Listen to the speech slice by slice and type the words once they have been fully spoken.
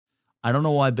I don't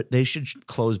know why, but they should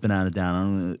close Banana down. I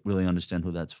don't really understand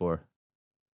who that's for.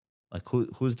 Like,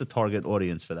 who's the target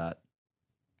audience for that?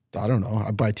 I don't know.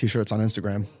 I buy T-shirts on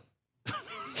Instagram.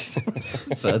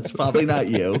 So it's probably not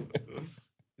you.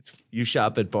 You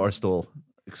shop at Barstool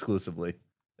exclusively.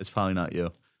 It's probably not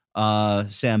you.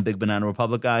 Sam, big Banana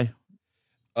Republic guy?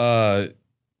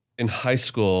 In high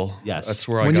school, yes, that's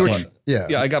where I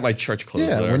got my church clothes.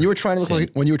 Yeah, there. when you were trying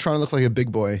to look like a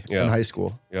big boy in high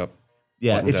school. Yep.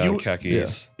 Yeah,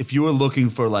 khakis. If you were looking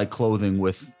for like clothing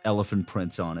with elephant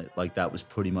prints on it, like that was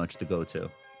pretty much the go-to.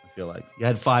 I feel like you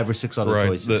had 5 or 6 other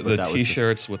choices. The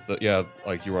T-shirts with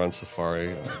like you were on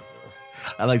safari.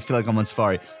 I like to feel like I'm on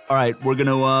safari. All right, we're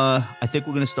gonna. I think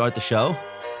we're gonna start the show.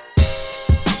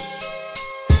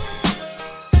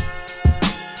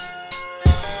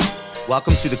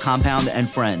 Welcome to the Compound and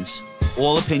Friends.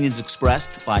 All opinions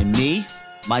expressed by me,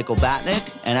 Michael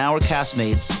Batnick, and our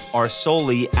castmates are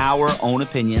solely our own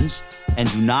opinions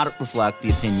and do not reflect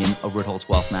the opinion of Ritholtz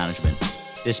Wealth Management.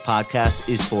 This podcast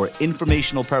is for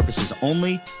informational purposes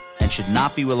only and should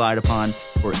not be relied upon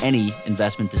for any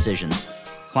investment decisions.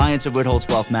 Clients of Ritholtz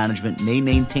Wealth Management may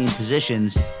maintain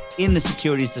positions in the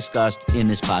securities discussed in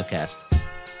this podcast.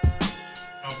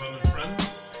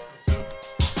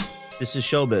 This is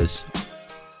Showbiz.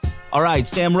 All right,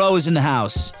 Sam Rowe is in the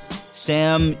house.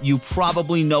 Sam, you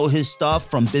probably know his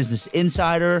stuff from Business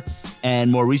Insider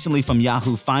and more recently from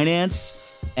Yahoo Finance.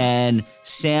 And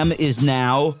Sam is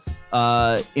now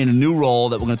in a new role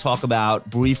that we're going to talk about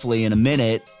briefly in a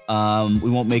minute. We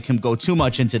won't make him go too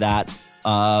much into that,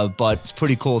 but it's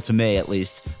pretty cool to me, at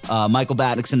least. Michael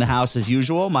Batnick's in the house as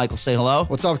usual. Michael, say hello.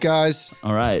 What's up, guys?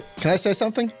 All right. Can I say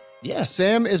something? Yeah.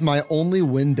 Sam is my only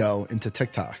window into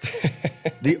TikTok.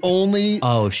 The only.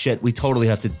 Oh shit! We totally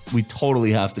have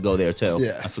to go there too.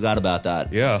 Yeah. I forgot about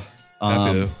that. Yeah.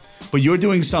 Happy to. But you're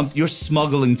doing something. You're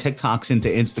smuggling TikToks into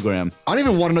Instagram. I don't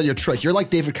even want to know your trick. You're like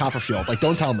David Copperfield. Like,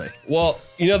 don't tell me. Well,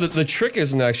 the trick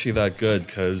isn't actually that good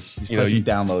because you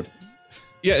download.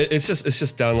 Yeah, it's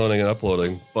just downloading and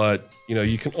uploading. But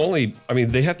you can only. I mean,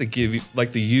 they have to give you,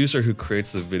 like, the user who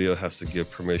creates the video has to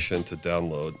give permission to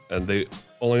download, and they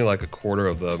only like a quarter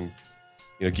of them,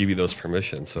 give you those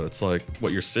permissions. So it's like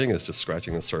what you're seeing is just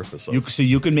scratching the surface. So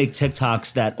you can make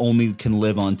TikToks that only can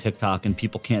live on TikTok, and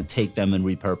people can't take them and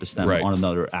repurpose them on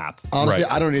another app. Honestly,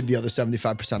 I don't need the other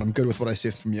 75%. I'm good with what I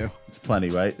see from you. It's plenty,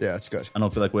 right? Yeah, it's good. I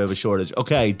don't feel like we have a shortage.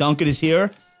 Okay, Duncan is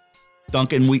here.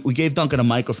 Duncan, we gave Duncan a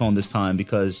microphone this time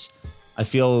because I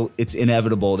feel it's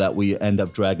inevitable that we end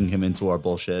up dragging him into our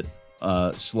bullshit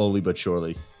slowly but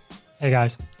surely. Hey,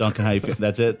 guys. Duncan, how you feel?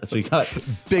 That's it? That's what you got?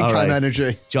 Big time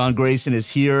energy. John Grayson is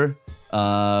here.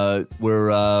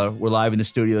 We're live in the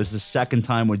studio. This is the second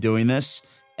time we're doing this,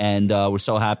 and we're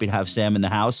so happy to have Sam in the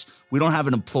house. We don't have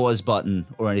an applause button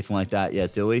or anything like that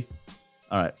yet, do we?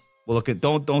 All right. Well, look at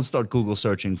don't start Google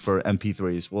searching for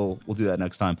MP3s. We'll do that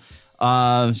next time.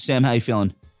 Sam, how you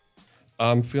feeling?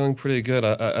 I'm feeling pretty good.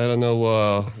 I don't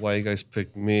know why you guys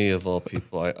picked me of all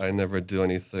people. I never do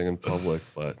anything in public,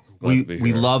 but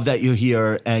we love that you're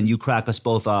here and you crack us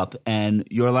both up. And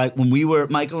you're like, when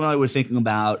Michael and I were thinking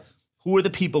about who are the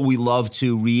people we love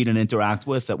to read and interact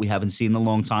with that we haven't seen in a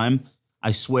long time,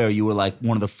 I swear you were like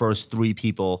one of the first 3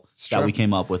 people that we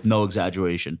came up with. No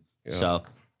exaggeration. Yeah. So.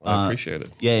 I appreciate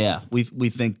it. Yeah. We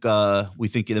think you're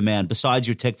the man. Besides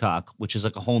your TikTok, which is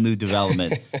like a whole new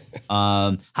development.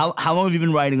 How long have you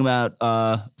been writing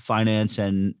about finance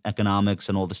and economics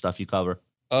and all the stuff you cover?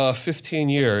 15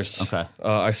 years. Okay.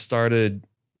 I started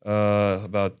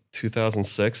about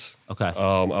 2006. Okay.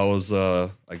 I was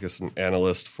I guess an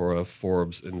analyst for a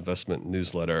Forbes investment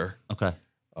newsletter. Okay.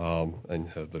 And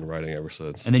have been writing ever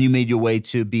since. And then you made your way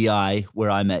to BI,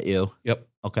 where I met you. Yep.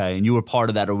 Okay, and you were part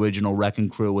of that original Wrecking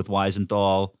Crew with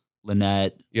Weisenthal,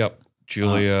 Lynette. Yep,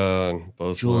 Julia and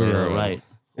Bosler. Julia, right.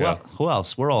 Yeah. Who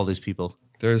else? Where are all these people?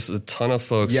 There's a ton of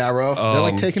folks. Yarrow. They're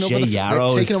like taking over,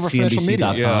 financial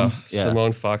media. Yeah.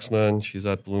 Simone Foxman, she's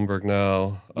at Bloomberg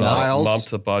now. Miles.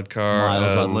 Mamta Badkar.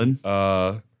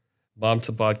 Miles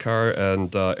Mamta Badkar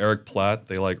and Eric Platt,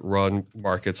 they like run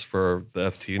markets for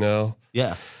the FT now.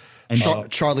 Yeah.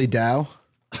 And Charlie Dow.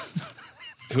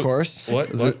 Of course. What?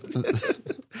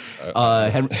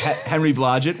 Henry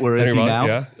Blodgett, where is he now?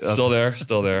 Yeah, still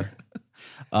there.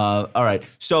 All right.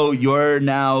 So you're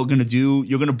now going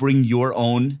to bring your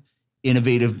own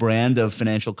innovative brand of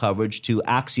financial coverage to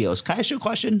Axios. Can I ask you a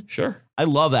question? Sure. I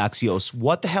love Axios.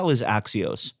 What the hell is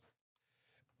Axios?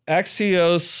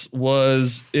 Axios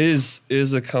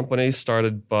is a company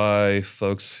started by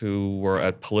folks who were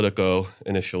at Politico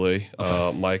initially,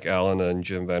 Mike Allen and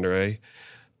Jim Van Der Ey.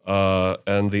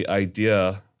 And the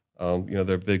idea,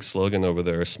 their big slogan over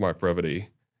there is smart brevity.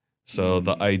 So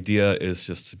the idea is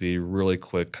just to be really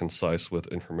quick, concise with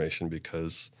information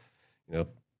because,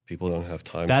 people don't have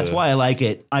time. That's why I like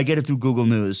it. I get it through Google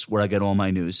News where I get all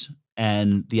my news.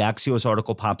 And the Axios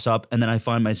article pops up, and then I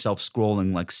find myself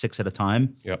scrolling like 6 at a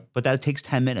time. Yep. But that takes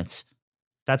 10 minutes.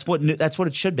 That's what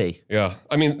it should be. Yeah.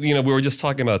 I mean, we were just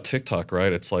talking about TikTok,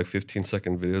 right? It's like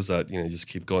 15-second videos that, you just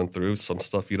keep going through. Some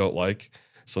stuff you don't like,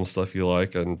 some stuff you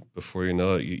like, and before you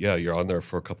know it, you're on there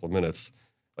for a couple of minutes.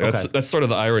 Like that's sort of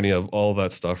the irony of all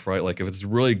that stuff, right? Like if it's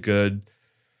really good,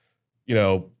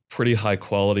 pretty high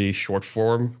quality short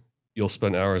form, you'll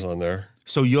spend hours on there.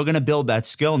 So you're going to build that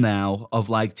skill now of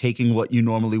like taking what you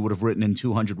normally would have written in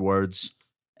 200 words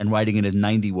and writing it in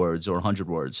 90 words or 100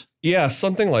 words. Yeah,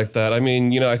 something like that. I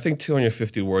mean, I think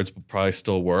 250 words would probably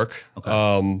still work.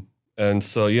 Okay. And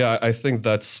so, yeah, I think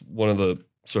that's one of the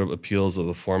sort of appeals of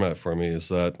the format for me is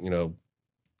that,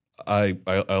 I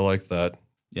like that.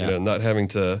 Yeah. Not having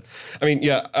to, I mean,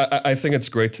 yeah, I think it's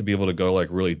great to be able to go like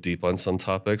really deep on some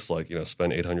topics, like,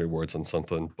 spend 800 words on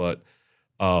something. But,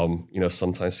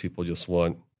 sometimes people just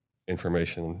want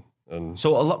information. And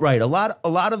so, a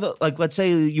lot of the, like, let's say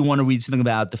you want to read something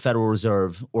about the Federal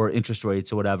Reserve or interest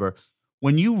rates or whatever.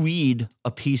 When you read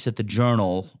a piece at the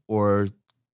Journal or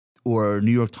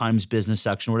New York Times business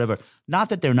section or whatever, not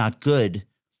that they're not good,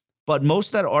 but most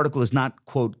of that article is not,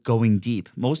 quote, going deep.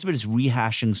 Most of it is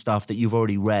rehashing stuff that you've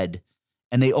already read.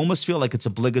 And they almost feel like it's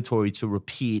obligatory to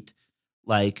repeat.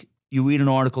 Like you read an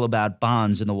article about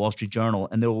bonds in the Wall Street Journal,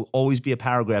 and there will always be a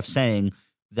paragraph saying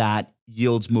that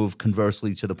yields move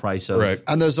conversely to the price of. Right.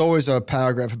 And there's always a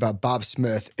paragraph about Bob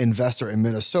Smith, investor in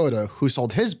Minnesota, who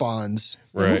sold his bonds.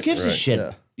 Who gives a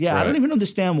shit? Yeah, I don't even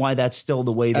understand why that's still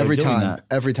the way they're doing that.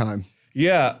 Every time.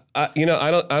 Yeah, I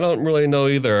don't really know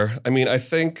either. I mean, I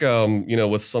think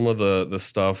with some of the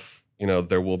stuff,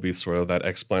 there will be sort of that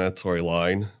explanatory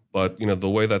line, but the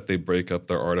way that they break up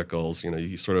their articles,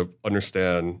 you sort of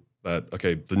understand that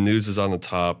okay, the news is on the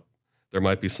top. There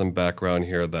might be some background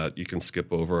here that you can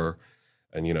skip over,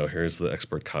 and here's the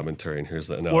expert commentary and here's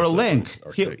the analysis. Or a link.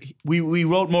 Here, we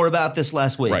wrote more about this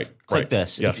last week. Right. Click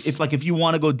this. Yes. If you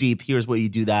want to go deep, here's where you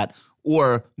do that,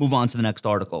 or move on to the next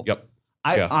article. Yep.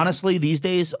 Honestly, these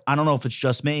days, I don't know if it's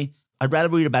just me. I'd rather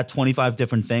read about 25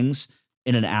 different things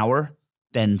in an hour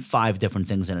than 5 different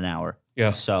things in an hour.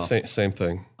 Yeah. So same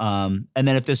thing. And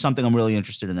then if there's something I'm really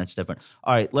interested in, that's different.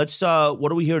 All right, let's.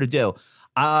 What are we here to do?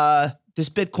 This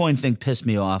Bitcoin thing pissed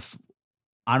me off.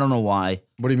 I don't know why.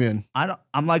 What do you mean?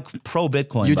 I'm like pro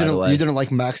Bitcoin. You didn't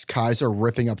like Max Kaiser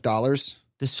ripping up dollars?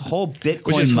 This whole Bitcoin,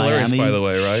 which is hilarious, Miami by the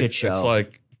way, right? shit show. It's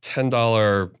like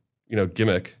 $10,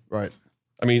 gimmick. Right.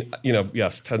 I mean,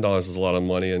 yes, $10 is a lot of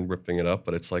money and ripping it up,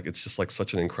 but it's just like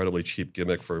such an incredibly cheap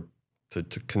gimmick to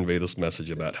convey this message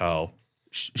about how.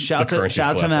 Shout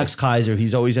to Max Kaiser.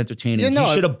 He's always entertaining.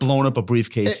 He should have blown up a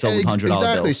briefcase filled with $100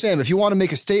 exactly, bills. Sam. If you want to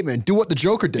make a statement, do what the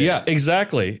Joker did. Yeah,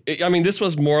 exactly. I mean, this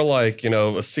was more like,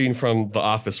 a scene from The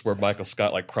Office where Michael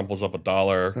Scott like crumples up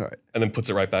 $1 and then puts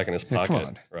it right back in his pocket. Come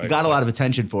on. Right? He got a lot of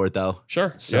attention for it, though.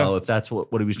 Sure. So if that's what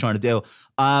he was trying to do.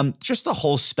 Just the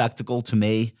whole spectacle to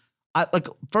me.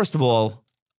 First of all,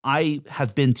 I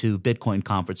have been to Bitcoin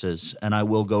conferences, and I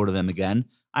will go to them again.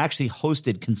 I actually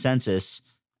hosted Consensus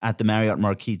at the Marriott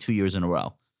Marquis 2 years in a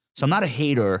row. So I'm not a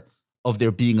hater of there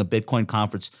being a Bitcoin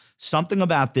conference. Something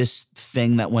about this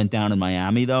thing that went down in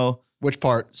Miami, though. Which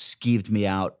part? Skeeved me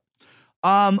out.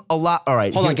 A lot. All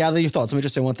right. Hold on, gather your thoughts. Let me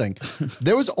just say one thing.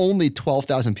 There was only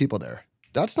 12,000 people there.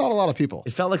 That's not a lot of people.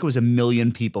 It felt like it was 1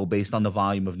 million people based on the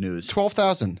volume of news.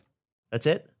 12,000. That's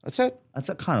it? That's it. That's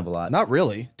a kind of a lot. Not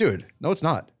really. Dude, no, it's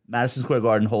not. Madison Square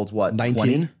Garden holds what? 19?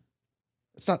 20?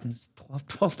 It's not.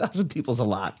 12,000 people's a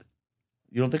lot.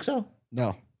 You don't think so?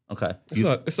 No. Okay.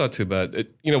 It's not too bad. For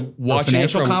Watching a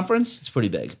financial it from, conference, it's pretty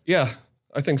big. Yeah,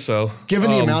 I think so. Given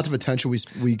the amount of attention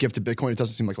we give to Bitcoin, it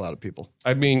doesn't seem like a lot of people.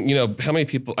 I mean, how many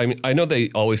people? I mean, I know they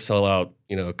always sell out,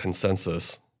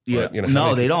 Consensus. Yeah. But,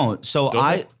 No, they don't. So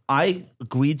Don't I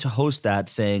agreed to host that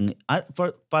thing.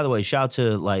 By the way, shout out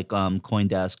to like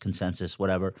CoinDesk, Consensus,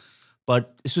 whatever.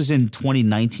 But this was in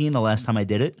 2019, the last time I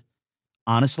did it.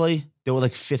 Honestly, there were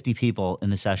like 50 people in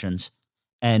the sessions,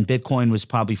 and Bitcoin was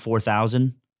probably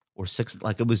 4,000 or 6.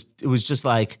 Like it was just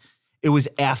like it was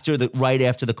right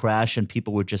after the crash, and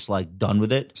people were just like done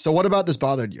with it. So what about this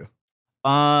bothered you?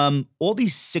 All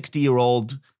these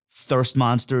 60-year-old thirst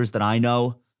monsters that I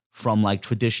know from like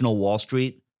traditional Wall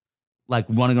Street, like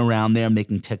running around there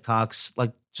making TikToks,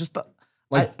 like just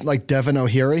like Devin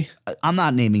O'Leary. I'm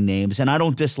not naming names, and I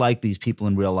don't dislike these people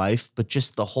in real life, but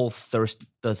just the whole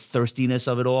thirstiness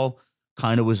of it all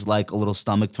kind of was like a little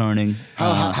stomach turning.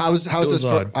 How's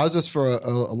this for a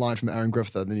line from Aaron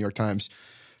Griffith of the New York Times?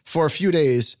 For a few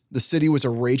days, the city was a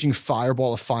raging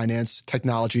fireball of finance,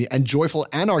 technology, and joyful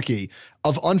anarchy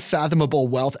of unfathomable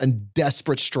wealth and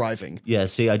desperate striving. Yeah,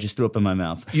 see, I just threw up in my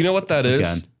mouth. You know what that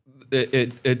is?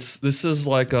 Again. This is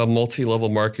like a multi-level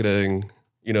marketing,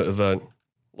 event,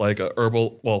 like a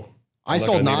herbal. Well, I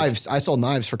sold knives. I sold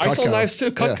knives for Cutco. I sold knives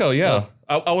too. Cutco, yeah.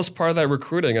 I was part of that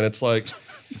recruiting, and it's like,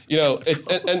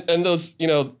 and those,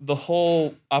 the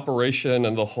whole operation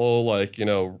and the whole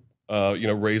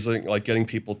raising, like getting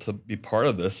people to be part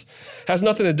of this has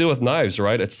nothing to do with knives,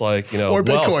 right? It's like, or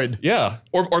Bitcoin. Wealth. Yeah.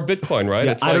 Or Bitcoin, right?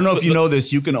 Yeah, It's I don't know if you know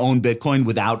this. You can own Bitcoin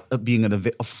without being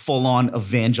a full-on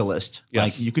evangelist.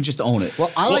 Yes. Like, you can just own it.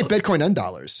 Well, I like Bitcoin and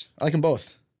dollars. I like them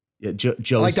both. Yeah,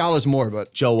 I like dollars more,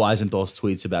 but Joe Weisenthal's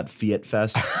tweets about Fiat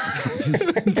Fest,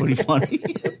 pretty funny.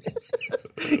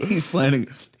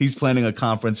 He's planning a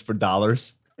conference for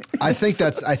dollars. I think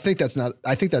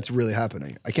that's really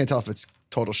happening. I can't tell if it's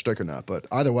total shtick or not, but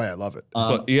either way, I love it.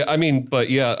 But I mean,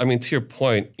 to your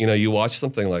point, you watch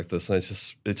something like this, and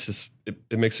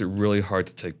it makes it really hard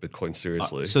to take Bitcoin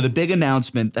seriously. So the big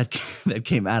announcement that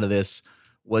came out of this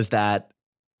was that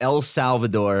El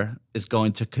Salvador is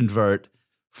going to convert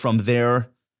from their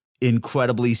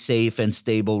incredibly safe and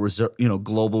stable reserve,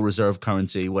 global reserve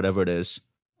currency, whatever it is.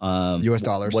 U.S.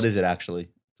 dollars. What is it actually?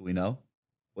 Do we know?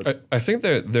 I think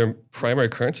their primary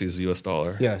currency is the U.S.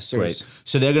 dollar. Yeah, serious. Right.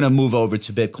 So they're going to move over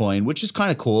to Bitcoin, which is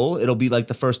kind of cool. It'll be like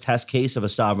the first test case of a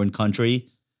sovereign country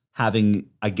having,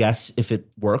 I guess, if it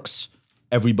works,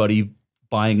 everybody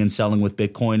buying and selling with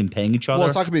Bitcoin and paying each other. Well,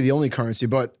 it's not going to be the only currency,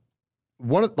 but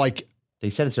they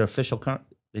said it's their official currency.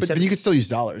 But you could still use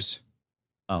dollars.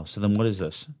 Oh, so then what is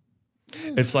this?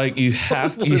 It's like you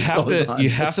have to accept it.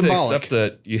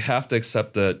 You have to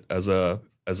accept it as a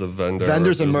vendor.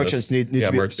 Vendors and merchants need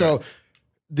to be. Merchant. So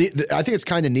I think it's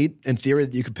kind of neat in theory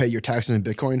that you could pay your taxes in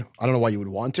Bitcoin. I don't know why you would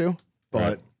want to, but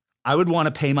right. I would want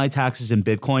to pay my taxes in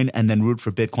Bitcoin and then root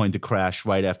for Bitcoin to crash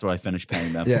right after I finish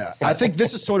paying them. Yeah, I think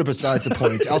this is sort of besides the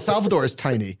point. El Salvador is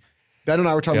tiny. Ben and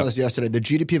I were talking about this yesterday. The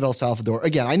GDP of El Salvador,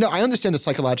 again, I understand the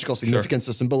psychological significance,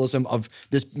 the symbolism of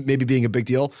this maybe being a big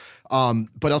deal.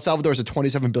 But El Salvador is a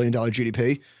 $27 billion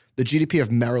GDP. The GDP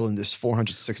of Maryland is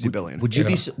 $460 billion. Would you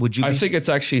be? I think it's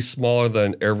actually smaller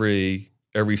than every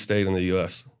state in the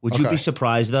U.S. Would you be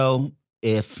surprised though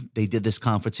if they did this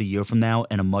conference a year from now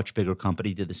and a much bigger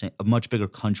company did the same, a much bigger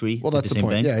country? Well, that's did the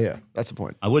point. Thing? Yeah, that's the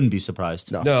point. I wouldn't be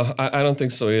surprised. No, I don't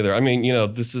think so either. I mean,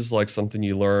 this is like something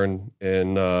you learn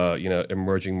in,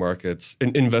 emerging markets,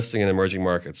 in investing in emerging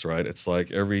markets, right? It's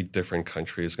like every different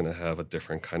country is going to have a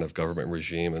different kind of government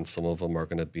regime, and some of them are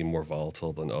going to be more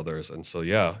volatile than others. And so,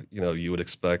 you would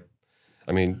expect.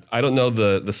 I mean, I don't know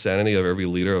the sanity of every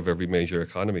leader of every major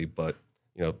economy, but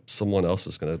someone else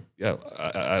is going to,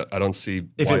 I don't see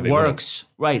if why it works,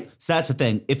 right? So that's the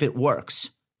thing. If it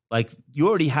works, like you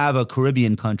already have a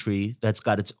Caribbean country that's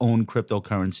got its own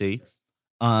cryptocurrency.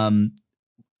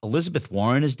 Elizabeth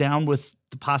Warren is down with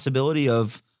the possibility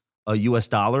of a US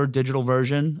dollar digital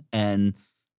version. And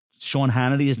Sean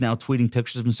Hannity is now tweeting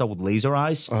pictures of himself with laser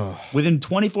eyes. Within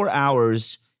 24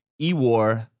 hours,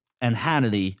 Ewar and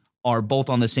Hannity are both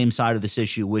on the same side of this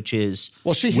issue, which is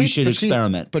we should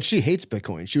experiment. But she hates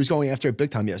Bitcoin. She was going after it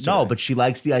big time yesterday. No, but she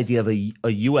likes the idea of a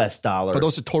US dollar. But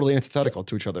those are totally antithetical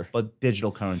to each other. But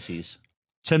digital currencies.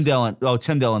 Tim Dillon,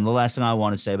 the last thing I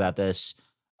want to say about this,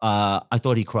 I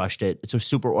thought he crushed it. It's a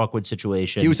super awkward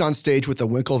situation. He was on stage with the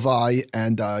Winklevi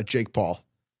and Jake Paul.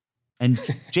 And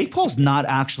Jake Paul's not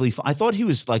actually I thought he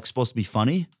was supposed to be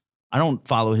funny. I don't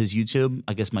follow his YouTube.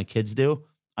 I guess my kids do.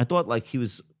 I thought he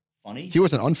was funny. He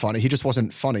wasn't unfunny. He just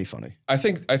wasn't funny. I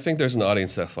think there's an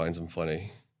audience that finds him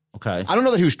funny. Okay. I don't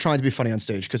know that he was trying to be funny on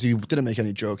stage because he didn't make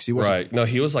any jokes. He wasn't. Right. No,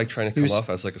 he was trying to come off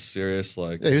as a serious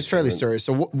Yeah, he was fairly serious.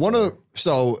 So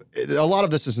a lot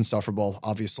of this is insufferable,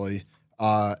 obviously.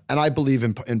 And I believe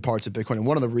in parts of Bitcoin. And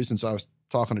one of the reasons I was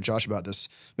talking to Josh about this,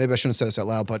 maybe I shouldn't say this out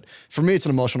loud, but for me, it's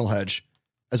an emotional hedge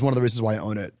as one of the reasons why I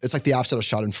own it. It's like the opposite of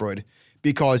Schadenfreude.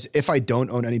 Because if I don't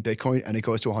own any Bitcoin and it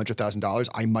goes to $100,000,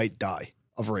 I might die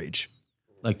of rage.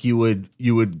 Like you would,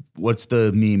 what's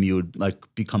the meme? You would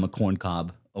become a corn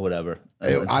cob or whatever.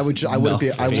 I wouldn't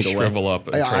be. I would shrivel up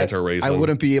and turn into a raisin. I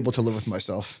wouldn't be able to live with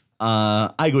myself.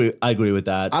 I agree with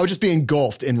that. I would just be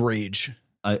engulfed in rage.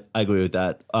 I agree with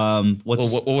that.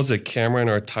 What was it? Cameron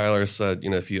or Tyler said,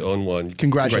 if you own one,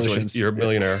 congratulations, you're a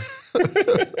millionaire.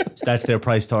 That's their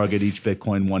price target. Each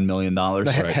Bitcoin, $1 million. Right.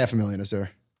 $500,000 is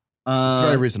there. It's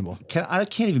very reasonable. I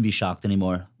can't even be shocked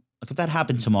anymore. If that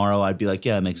happened tomorrow, I'd be like,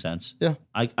 yeah, it makes sense. Yeah.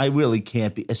 I really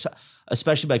can't be,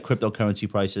 especially by cryptocurrency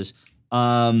prices.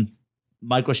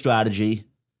 MicroStrategy,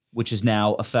 which is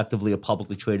now effectively a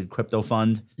publicly traded crypto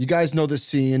fund. You guys know the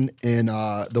scene in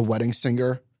The Wedding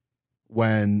Singer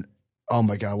when, oh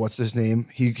my God, what's his name?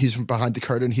 He's from behind the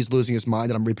curtain. He's losing his mind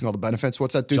and I'm reaping all the benefits.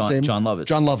 What's that dude's name? John Lovitz.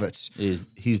 John Lovitz.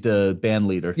 He's the band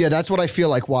leader. Yeah, that's what I feel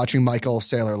like watching Michael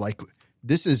Saylor. Like,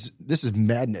 this is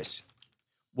madness.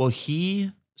 Well,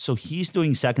 he's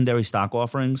doing secondary stock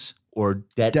offerings or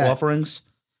debt offerings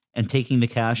and taking the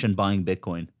cash and buying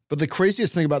Bitcoin. But the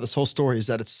craziest thing about this whole story is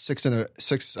that it's 6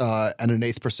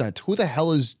 1/8%. Who the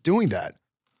hell is doing that?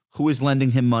 Who is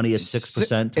lending him money at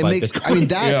 6%? It makes. Bitcoin? I mean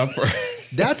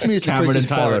that to me is the Cameron craziest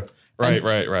and Tyler. part.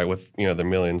 Right. With the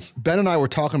millions. Ben and I were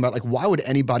talking about like why would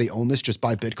anybody own this? Just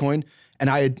buy Bitcoin. And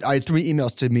I had 3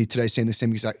 emails to me today saying the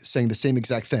same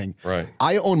exact thing. Right.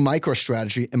 I own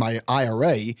MicroStrategy in my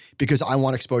IRA because I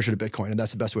want exposure to Bitcoin, and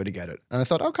that's the best way to get it. And I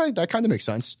thought, okay, that kind of makes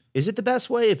sense. Is it the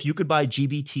best way if you could buy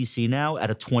GBTC now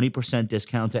at a 20%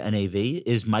 discount to NAV?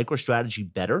 Is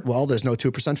MicroStrategy better? Well, there's no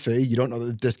 2% fee. You don't know that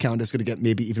the discount is going to get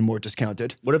maybe even more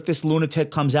discounted. What if this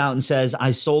lunatic comes out and says, I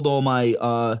sold all my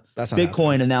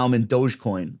Bitcoin and now I'm in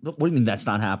Dogecoin? What do you mean that's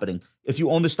not happening? If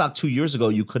you owned the stock 2 years ago,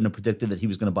 you couldn't have predicted that he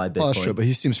was going to buy Bitcoin. Well, that's true, but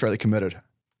he seems fairly committed.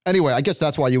 Anyway, I guess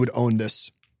that's why you would own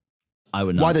this. I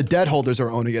would not. Why the debt holders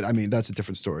are owning it, I mean, that's a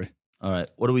different story. All right.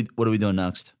 What are we doing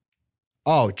next?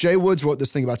 Oh, Jay Woods wrote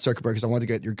this thing about circuit breakers. I wanted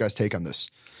to get your guys' take on this.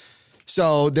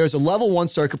 So there's a level 1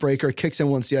 circuit breaker. It kicks in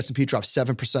once the S&P drops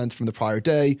 7% from the prior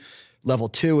day. Level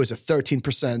 2 is a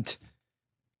 13%.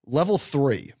 Level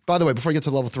 3, by the way, before I get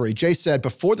to level 3, Jay said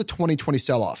before the 2020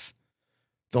 sell-off,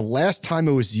 the last time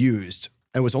it was used,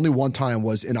 and it was only one time,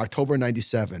 was in October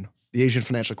 97, the Asian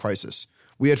financial crisis.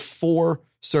 We had 4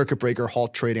 circuit breaker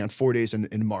halt trading on 4 days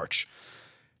in March.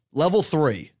 Level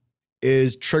 3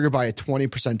 is triggered by a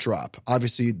 20% drop.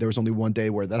 Obviously, there was only one day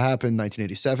where that happened,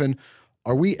 1987.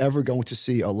 Are we ever going to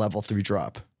see a level 3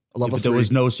 drop? There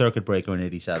was no circuit breaker in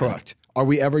 87. Correct. Are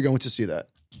we ever going to see that?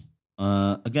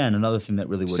 Again, another thing that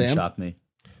really wouldn't shock me.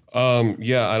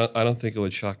 Yeah, I don't think it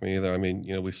would shock me either. I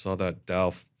mean, we saw that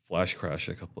Dow flash crash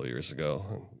a couple of years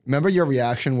ago. Remember your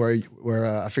reaction where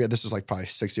I forget, this was like probably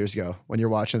 6 years ago when you're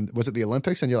watching, was it the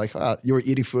Olympics? And you're like, you were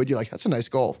eating food. You're like, that's a nice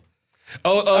goal.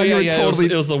 Yeah. Totally,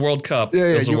 it was the World Cup.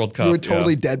 Yeah, it was the World Cup. You were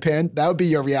totally deadpan. That would be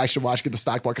your reaction watching the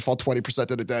stock market fall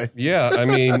 20% in a day. Yeah, I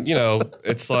mean,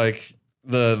 it's like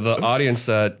the audience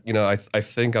that, I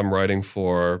think I'm writing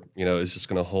for, is just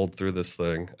going to hold through this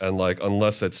thing. And like,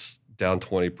 unless it's down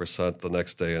 20% the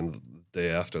next day and the day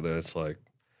after that, it's like,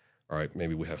 all right,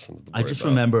 maybe we have something to worry I just about.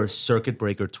 remember circuit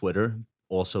breaker Twitter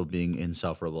also being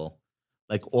insufferable.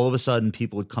 Like all of a sudden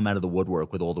people would come out of the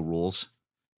woodwork with all the rules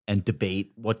and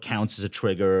debate what counts as a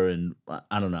trigger. And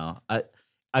I don't know.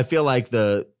 I feel like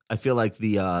the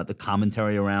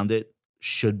commentary around it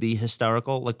should be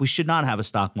hysterical. Like we should not have a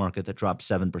stock market that drops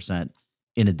 7%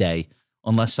 in a day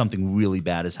unless something really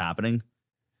bad is happening.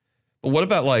 But what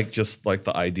about like just like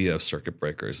the idea of circuit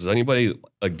breakers? Is anybody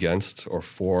against or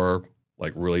for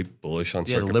like really bullish on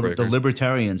circuit breakers? The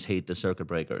libertarians hate the circuit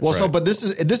breakers. Well, but this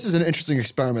is an interesting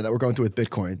experiment that we're going through with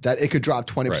Bitcoin, that it could drop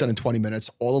 20% in 20 minutes.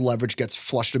 All the leverage gets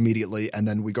flushed immediately, and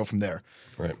then we go from there.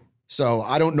 Right. So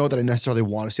I don't know that I necessarily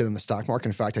want to see it in the stock market.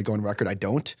 In fact, I go on record, I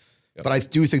don't. Yep. But I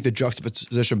do think the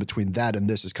juxtaposition between that and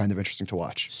this is kind of interesting to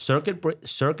watch.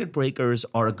 Circuit breakers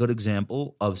are a good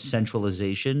example of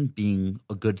centralization being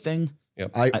a good thing.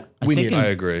 Yep. I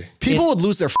agree. People would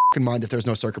lose their fucking mind if there's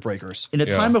no circuit breakers. In a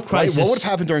time of crisis. What would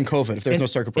have happened during COVID if there's no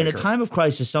circuit breaker? In a time of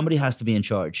crisis, somebody has to be in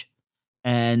charge.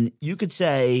 And you could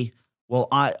say, well,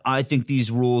 I think these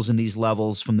rules and these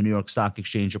levels from the New York Stock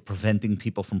Exchange are preventing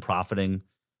people from profiting,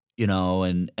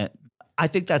 and I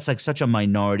think that's like such a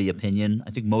minority opinion. I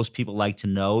think most people like to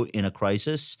know in a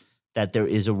crisis that there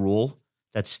is a rule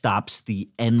that stops the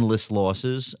endless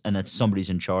losses and that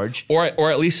somebody's in charge. Or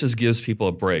at least just gives people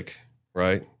a break.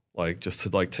 Right? Like just to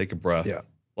like take a breath. Yeah.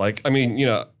 Like, I mean,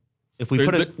 if we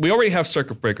we already have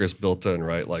circuit breakers built in,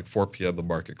 right? Like 4 p.m. the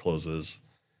market closes,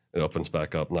 it opens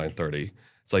back up 9:30.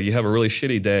 It's like you have a really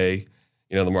shitty day,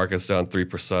 the market's down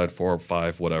 3%, 4 or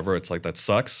 5, whatever. It's like that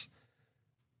sucks.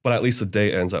 But at least the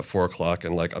day ends at 4 o'clock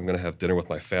and like I'm gonna have dinner with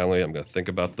my family. I'm gonna think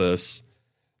about this.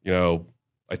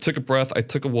 I took a breath, I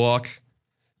took a walk,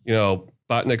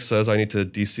 Botnick says I need to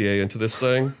DCA into this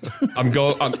thing. I'm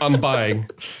buying.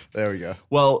 There we go.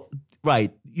 Well,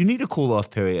 right. You need a cool off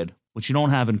period, which you don't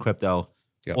have in crypto.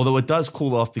 Yep. Although it does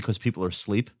cool off because people are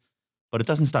asleep, but it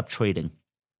doesn't stop trading.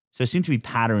 So there seem to be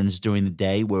patterns during the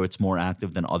day where it's more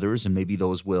active than others, and maybe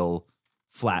those will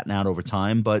flatten out over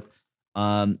time. But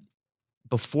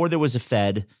before there was a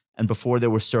Fed and before there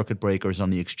were circuit breakers on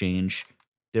the exchange,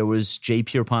 there was J.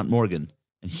 Pierpont Morgan,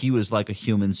 and he was like a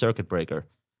human circuit breaker.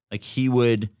 Like he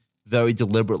would very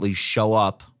deliberately show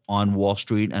up on Wall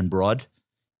Street and Broad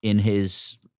in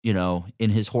his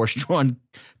horse-drawn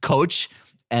coach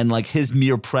And like his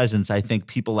mere presence, I think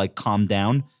people like calmed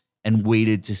down and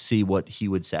waited to see what he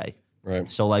would say. Right.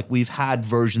 So like we've had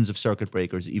versions of circuit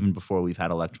breakers even before we've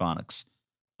had electronics,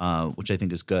 which I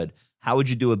think is good. How would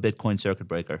you do a Bitcoin circuit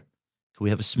breaker? Can we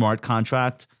have a smart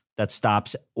contract that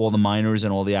stops all the miners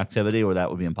and all the activity, or that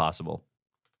would be impossible?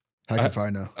 Heck if I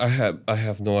know. I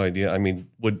have no idea. I mean,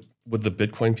 would the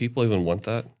Bitcoin people even want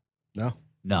that? No.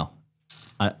 No.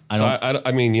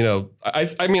 I mean,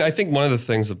 I think one of the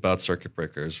things about circuit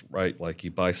breakers, right? Like you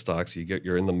buy stocks,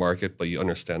 you're in the market, but you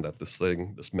understand that this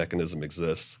mechanism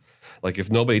exists. Like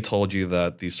if nobody told you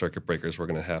that these circuit breakers were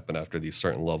going to happen after these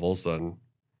certain levels, then,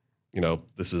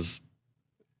 this is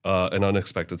an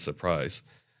unexpected surprise.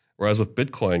 Whereas with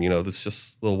Bitcoin, this is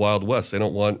just the Wild West. They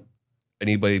don't want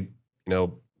anybody,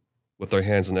 with their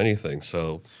hands in anything.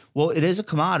 So, well, it is a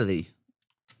commodity.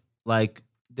 Like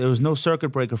there was no circuit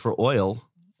breaker for oil.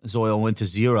 As oil went to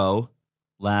zero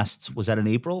was that in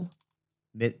April?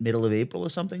 Middle of April or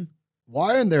something?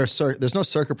 Why aren't there's no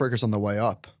circuit breakers on the way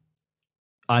up?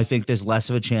 I think there's less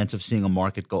of a chance of seeing a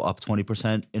market go up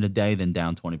 20% in a day than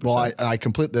down 20%. Well, I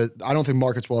don't think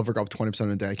markets will ever go up 20% in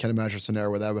a day. I can't imagine a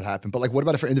scenario where that would happen. But like, what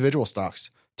about it for individual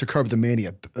stocks to curb the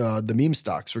mania? The meme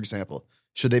stocks, for example,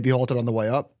 should they be halted on the way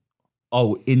up?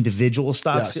 Oh, individual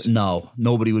stocks? Yes. No,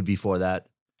 nobody would be for that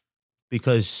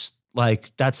because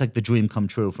like that's like the dream come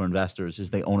true for investors is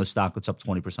they own a stock that's up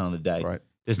 20% on the day. Right.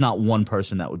 There's not one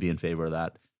person that would be in favor of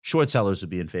that. Short sellers would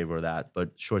be in favor of that,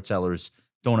 but short sellers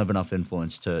don't have enough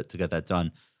influence to get that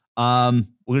done. We're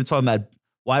going to talk about,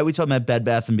 why are we talking about Bed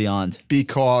Bath & Beyond?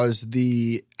 Because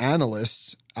the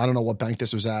analysts, I don't know what bank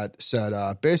this was at,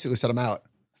 basically said I'm out.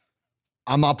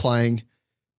 I'm not playing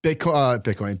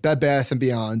Bitcoin, Bed Bath &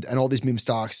 Beyond, and all these meme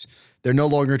stocks. They're no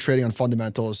longer trading on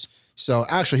fundamentals. So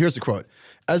actually, here's the quote.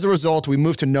 As a result, we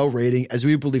moved to no rating as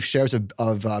we believe shares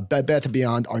of Bed Bath &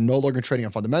 Beyond are no longer trading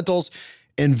on fundamentals.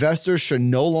 Investors should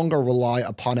no longer rely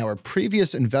upon our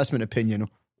previous investment opinion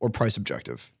or price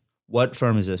objective. What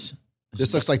firm is this?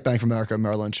 This looks like Bank of America,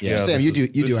 Merrill Lynch. Yeah, Sam, you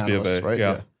do analysts, right?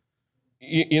 Yeah.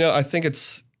 I think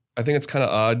it's kind of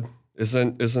odd.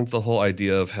 Isn't the whole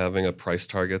idea of having a price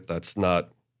target that's not,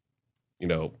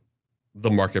 the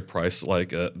market price, like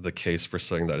the case for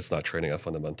saying that it's not trading on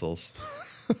fundamentals?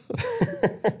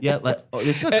 Yeah,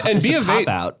 this is and B of A,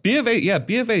 cop-out. B of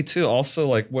A too. Also,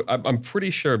 like I'm pretty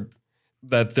sure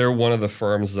that they're one of the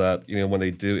firms that when they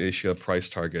do issue a price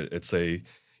target, it's a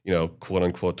quote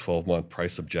unquote 12-month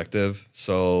price objective.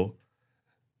 So,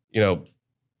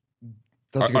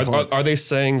 That's a good point. are they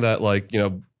saying that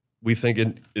we think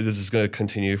this is going to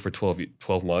continue for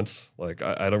 12 months? Like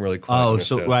I don't really quite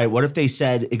understand. So right. What if they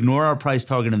said ignore our price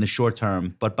target in the short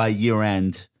term, but by year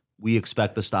end we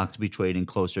expect the stock to be trading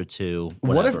closer to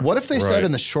whatever. What if they said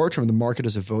in the short term the market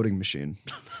is a voting machine?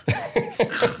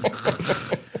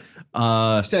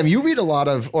 Sam, you read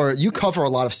you cover a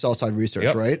lot of sell side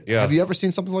research, right? Yeah. Have you ever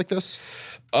seen something like this?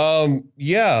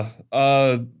 Yeah.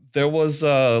 There was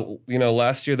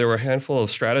last year there were a handful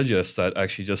of strategists that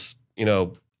actually just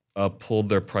pulled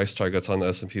their price targets on the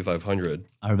S&P 500.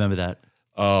 I remember that.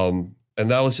 And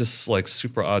that was just like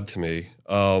super odd to me.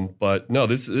 But no,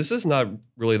 this is not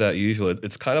really that usual.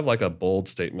 It's kind of like a bold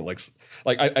statement.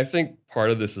 I think part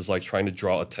of this is like trying to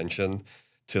draw attention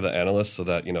to the analysts so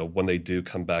that, when they do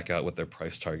come back out with their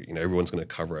price target, everyone's going to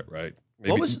cover it, right?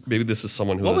 Maybe this is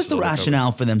someone who. What was the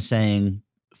rationale for them saying,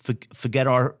 forget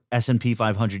our S&P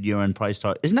 500 year-end price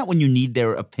target? Isn't that when you need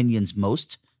their opinions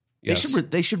most? Yes.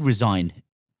 They should resign.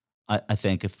 I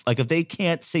think if they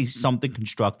can't say something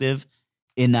constructive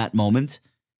in that moment,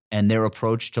 and their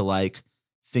approach to like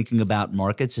thinking about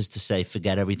markets is to say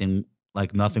forget everything,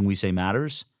 like nothing we say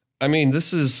matters. I mean,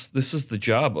 this is the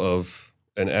job of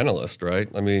an analyst, right?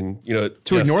 I mean,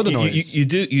 to ignore the noise. You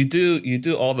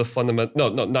do all the fundamental.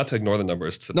 No, not to ignore the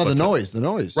numbers. The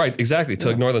noise. Right, exactly. To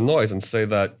ignore the noise and say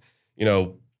that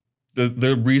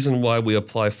the reason why we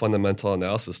apply fundamental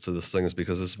analysis to this thing is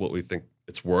because this is what we think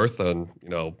it's worth, and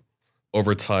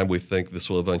over time we think this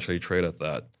will eventually trade at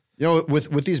that.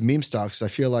 With these meme stocks, I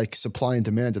feel like supply and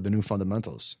demand are the new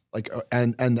fundamentals. Like,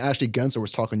 and actually, Gensler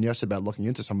was talking yesterday about looking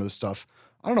into some of this stuff.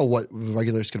 I don't know what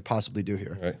regulators could possibly do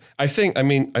here. Right. I think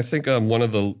one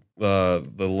of the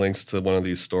links to one of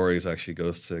these stories actually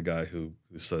goes to a guy who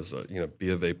says B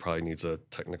of A probably needs a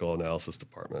technical analysis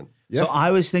department. Yeah. So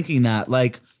I was thinking that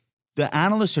like the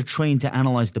analysts are trained to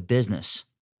analyze the business,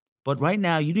 but right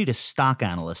now you need a stock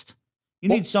analyst. You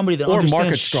need somebody that understands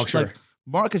market structure.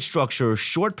 Market structure,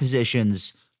 short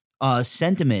positions,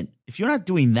 sentiment. If you're not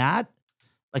doing that,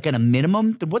 like at a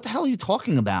minimum, then what the hell are you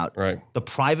talking about? Right. The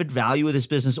private value of this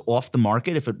business off the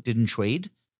market if it didn't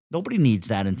trade? Nobody needs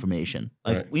that information.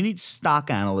 Like we need stock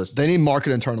analysts. They need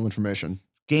market internal information.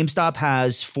 GameStop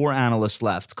has 4 analysts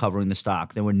left covering the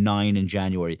stock. There were 9 in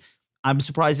January. I'm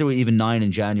surprised there were even 9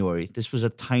 in January. This was a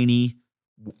tiny,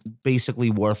 basically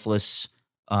worthless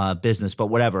business, but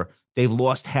whatever. They've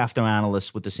lost half their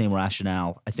analysts with the same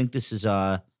rationale. I think this is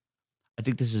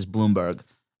Bloomberg.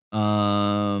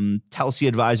 Telsey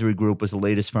Advisory Group was the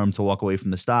latest firm to walk away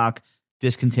from the stock,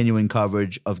 discontinuing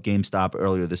coverage of GameStop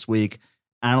earlier this week.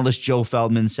 Analyst Joe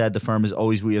Feldman said the firm is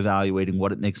always reevaluating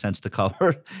what it makes sense to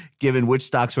cover, given which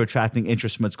stocks are attracting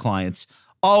interest from its clients.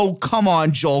 Oh, come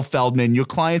on, Joel Feldman. Your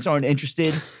clients aren't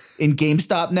interested in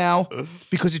GameStop now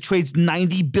because it trades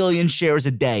 90 billion shares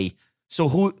a day. So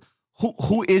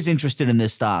who is interested in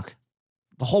this stock?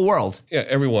 The whole world. Yeah,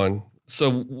 everyone.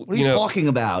 So what are you talking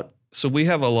about? So we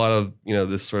have a lot of,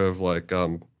 this sort of like,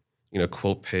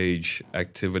 quote page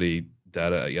activity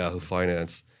data at Yahoo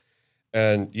Finance.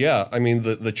 And yeah, I mean,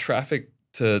 the traffic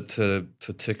to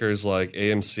tickers like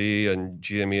AMC and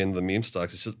GME and the meme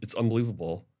stocks, it's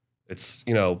unbelievable. It's,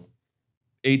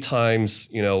 8 times,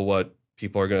 what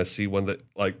people are going to see when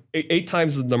eight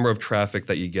times the number of traffic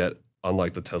that you get on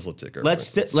like the Tesla ticker. Let's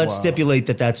stipulate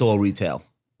that that's all retail,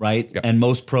 right? Yep. And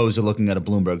most pros are looking at a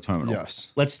Bloomberg terminal.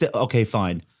 Yes. Okay,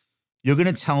 fine. You're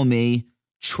going to tell me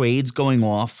trades going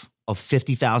off of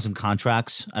 50,000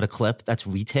 contracts at a clip, that's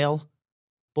retail?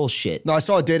 Bullshit. No, I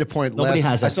saw a data point Nobody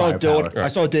has that I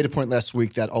saw a data point last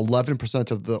week that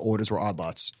 11% of the orders were odd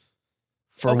lots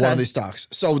for one of these stocks.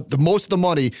 So most of the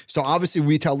money, so obviously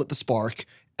retail lit the spark,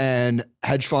 and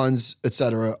hedge funds, et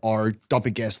cetera, are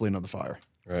dumping gasoline on the fire.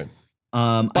 Right.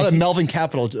 Melvin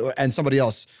Capital and somebody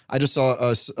else, I just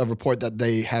saw a report that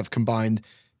they had combined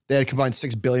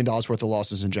 $6 billion worth of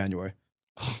losses in January.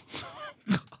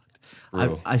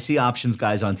 I see options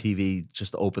guys on TV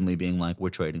just openly being like, we're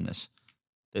trading this.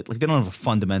 They don't have a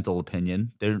fundamental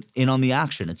opinion. They're in on the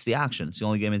action. It's the action. It's the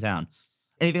only game in town.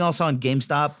 Anything else on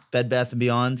GameStop, Bed Bath &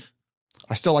 Beyond?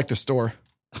 I still like the store.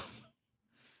 Bed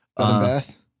and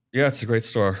Bath. Yeah, it's a great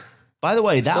store. By the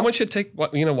way, someone should take, why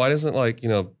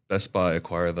doesn't Best Buy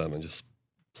acquire them and just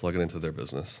plug it into their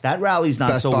business? That rally's not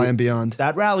Best Buy and Beyond.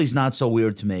 That rally's not so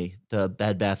weird to me, the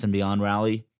Bed Bath & Beyond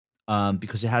rally,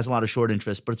 because it has a lot of short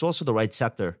interest, but it's also the right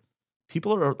sector.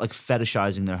 People are like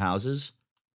fetishizing their houses.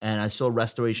 And I saw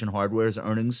Restoration Hardware's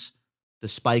earnings, the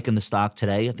spike in the stock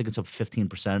today. I think it's up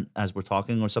 15% as we're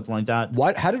talking or something like that.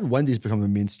 How did Wendy's become a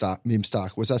meme stock?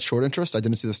 Was that short interest? I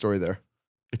didn't see the story there.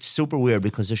 It's super weird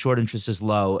because the short interest is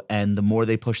low, and the more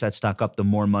they push that stock up, the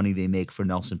more money they make for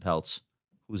Nelson Peltz,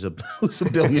 who's a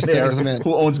billionaire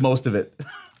who owns most of it.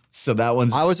 So that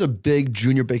one's... I was a big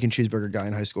junior bacon cheeseburger guy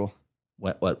in high school.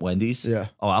 What Wendy's? Yeah.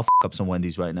 Oh, I'll up some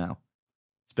Wendy's right now.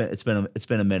 It's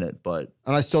been a minute, but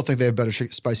and I still think they have better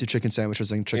spicy chicken sandwiches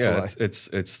than Chick-fil-A. Yeah,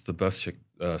 it's the best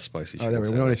spicy chicken.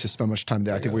 We don't need to spend much time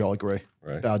there. I think we all agree.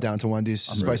 Right. Bow down to Wendy's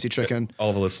spicy chicken.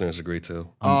 All the listeners agree too.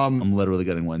 I'm literally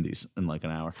getting Wendy's in like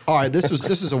an hour. All right, this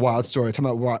is a wild story.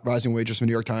 Talking about rising wages from the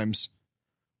New York Times.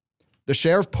 The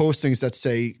share of postings that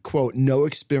say, quote, no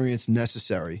experience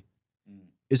necessary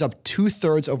is up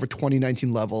 2/3 over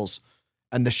 2019 levels,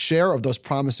 and the share of those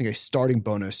promising a starting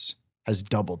bonus has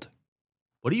doubled.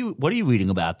 What are you reading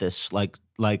about this? Like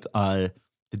the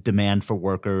demand for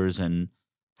workers and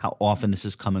how often this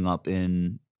is coming up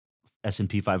in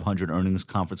S&P 500 earnings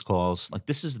conference calls. Like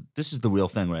this is the real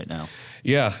thing right now.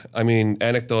 Yeah, I mean,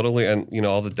 anecdotally, and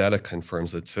all the data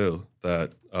confirms it too.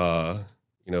 That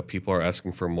people are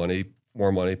asking for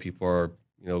more money. People are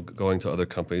going to other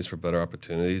companies for better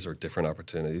opportunities or different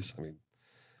opportunities. I mean,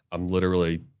 I'm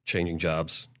literally changing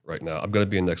jobs right now. I'm going to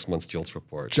be in next month's JOLTS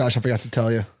report. Josh, I forgot to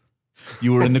tell you.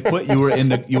 You were in the quit. You were in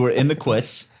the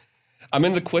quits. I'm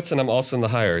in the quits, and I'm also in the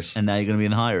hires. And now you're going to be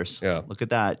in the hires. Yeah, look at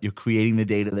that. You're creating the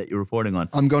data that you're reporting on.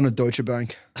 I'm going to Deutsche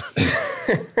Bank.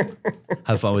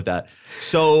 Have fun with that.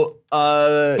 So,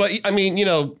 but I mean,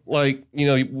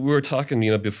 we were talking,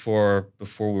 before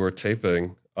we were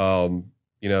taping.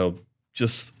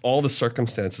 Just all the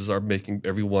circumstances are making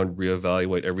everyone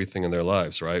reevaluate everything in their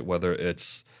lives, right? Whether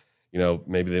it's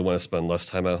maybe they want to spend less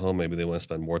time at home. Maybe they want to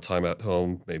spend more time at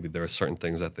home. Maybe there are certain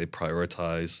things that they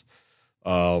prioritize.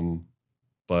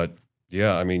 But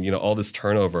yeah, I mean, all this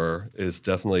turnover is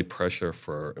definitely pressure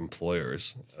for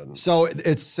employers. So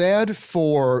it's sad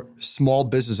for small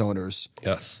business owners.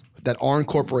 Yes. That aren't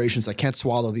corporations that can't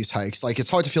swallow these hikes. Like, it's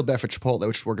hard to feel bad for Chipotle,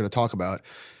 which we're going to talk about.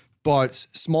 But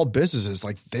small businesses,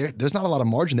 like there's not a lot of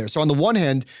margin there. So on the one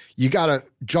hand, you got to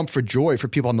jump for joy for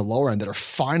people on the lower end that are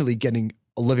finally getting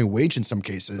a living wage in some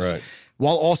cases, right,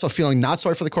 while also feeling not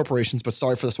sorry for the corporations, but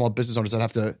sorry for the small business owners that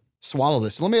have to swallow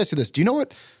this. So let me ask you this. Do you know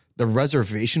what the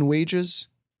reservation wage is?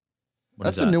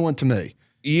 That's a new one to me.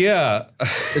 Yeah.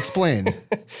 Explain.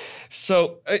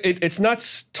 So it's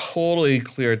not totally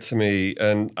clear to me,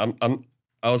 and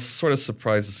I was sort of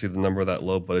surprised to see the number that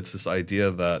low, but it's this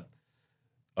idea that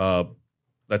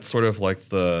that's sort of like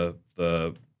the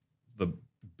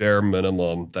bare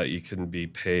minimum that you can be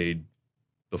paid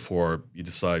before you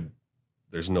decide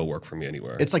there's no work for me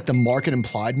anywhere. It's like the market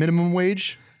implied minimum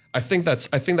wage. I think that's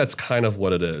kind of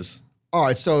what it is. All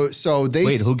right, so they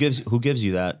Wait, who gives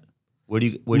you that? Where do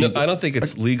you? I don't think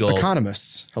it's legal.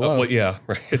 Economists. Hello. Well, yeah,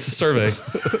 right. It's a survey.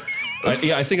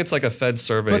 I think it's like a Fed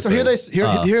survey. But so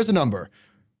here's a number.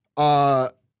 So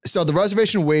the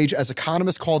reservation wage, as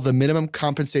economists call the minimum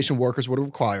compensation workers would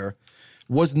require,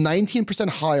 was 19%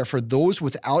 higher for those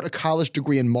without a college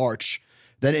degree in March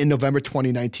than in November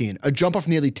 2019. A jump of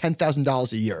nearly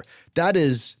 $10,000 a year.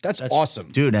 That's awesome.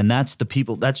 Dude, and that's the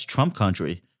people, that's Trump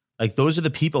country. Like, those are the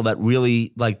people that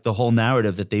really, like, the whole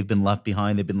narrative that they've been left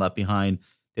behind. They've been left behind.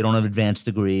 They don't have advanced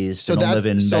degrees. They don't live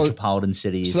in metropolitan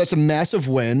cities. So that's a massive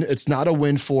win. It's not a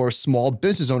win for small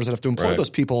business owners that have to employ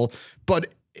those people. But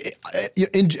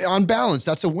on balance,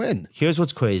 that's a win. Here's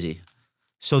what's crazy.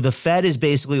 So the Fed is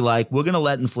basically like, we're going to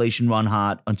let inflation run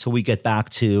hot until we get back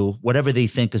to whatever they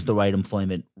think is the right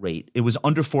employment rate. It was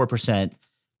under 4%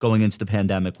 going into the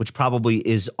pandemic, which probably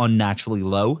is unnaturally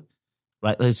low.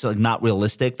 Right, it's like not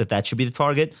realistic that should be the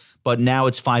target, but now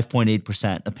it's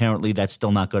 5.8%. Apparently, that's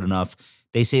still not good enough.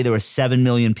 They say there are 7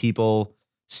 million people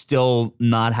still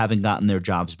not having gotten their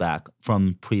jobs back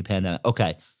from pre-pandemic.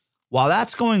 Okay, while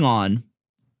that's going on,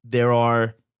 there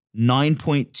are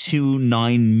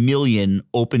 9.29 million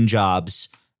open jobs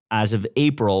as of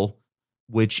April,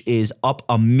 which is up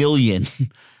 1 million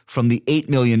from the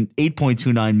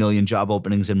 8.29 million job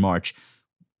openings in March.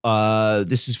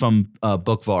 This is from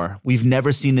Bookvar. We've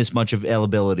never seen this much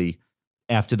availability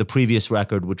after the previous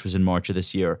record, which was in March of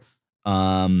this year.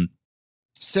 Sam,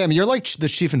 you're like the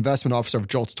chief investment officer of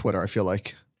Jolt's Twitter, I feel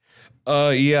like.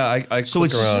 Yeah, I so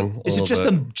click around. Is it just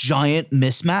a giant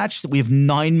mismatch that we have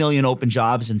 9 million open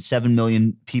jobs and 7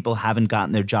 million people haven't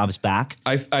gotten their jobs back?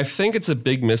 I think it's a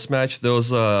big mismatch. There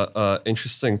was a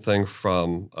interesting thing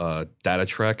from Data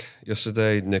Trek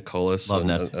yesterday, Nick Colas and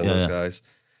those guys.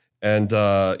 And,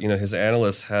 his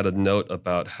analyst had a note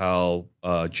about how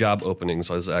job openings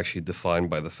is actually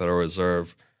defined by the Federal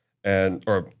Reserve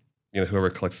or whoever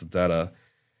collects the data.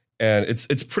 And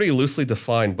it's pretty loosely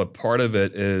defined, but part of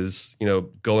it is,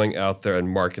 going out there and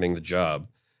marketing the job.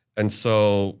 And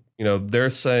so,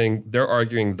 they're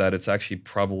arguing that it's actually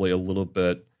probably a little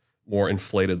bit more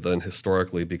inflated than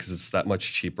historically because it's that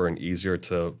much cheaper and easier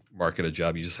to market a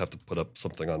job. You just have to put up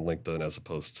something on LinkedIn as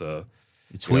opposed to...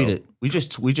 You tweet it. We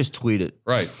just tweet it.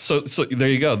 Right. So there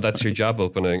you go. That's your job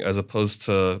opening, as opposed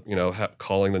to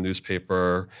calling the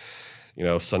newspaper,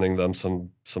 sending them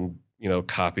some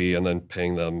copy and then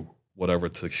paying them whatever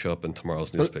to show up in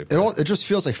tomorrow's newspaper. It just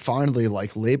feels like finally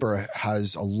like labor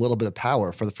has a little bit of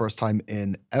power for the first time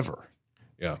in ever.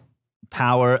 Yeah.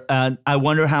 Power, and I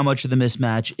wonder how much of the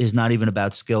mismatch is not even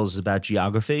about skills, it's about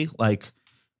geography. Like,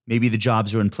 maybe the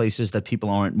jobs are in places that people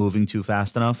aren't moving to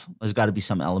fast enough. There's got to be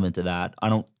some element to that.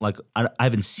 I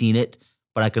haven't seen it,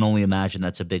 but I can only imagine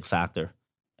that's a big factor.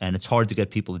 And it's hard to get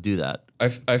people to do that.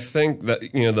 I think that,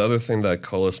 the other thing that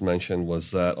Colas mentioned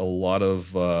was that a lot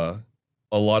of the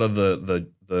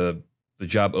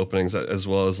job openings, as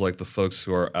well as like the folks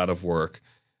who are out of work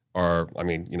are,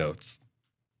 it's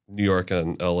New York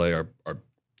and LA are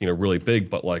really big,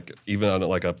 but like even on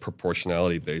like a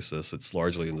proportionality basis, it's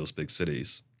largely in those big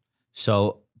cities.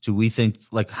 So do we think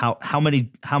like how many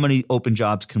open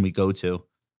jobs can we go to?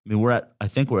 I mean, we're at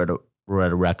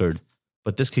a record,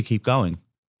 but this could keep going.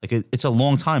 Like it's a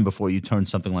long time before you turn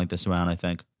something like this around, I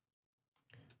think.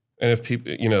 And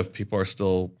if people are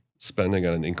still spending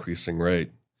at an increasing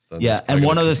rate. Yeah. And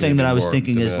one other thing that I was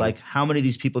thinking is like, how many of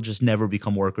these people just never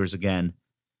become workers again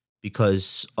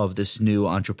because of this new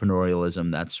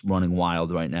entrepreneurialism that's running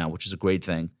wild right now, which is a great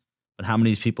thing. But how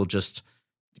many of these people just,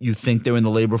 you think they're in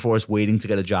the labor force waiting to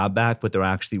get a job back, but they're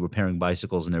actually repairing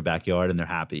bicycles in their backyard and they're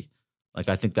happy. Like,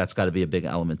 I think that's got to be a big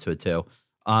element to it too.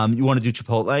 You want to do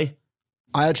Chipotle?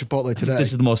 I had Chipotle today.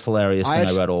 This is the most hilarious thing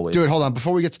I read all week. Dude, hold on.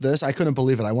 Before we get to this, I couldn't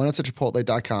believe it. I went into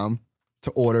Chipotle.com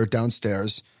to order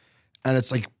downstairs, and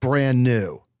it's like brand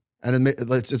new. And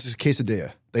it's a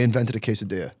quesadilla. They invented a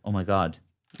quesadilla. Oh my God.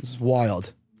 This is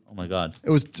wild. Oh my God. It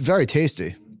was very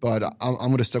tasty, but I'm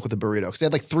going to stick with the burrito because they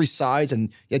had like 3 sides, and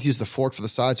you had to use the fork for the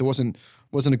sides. It wasn't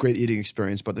a great eating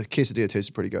experience, but the quesadilla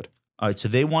tasted pretty good. All right, so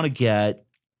they want to get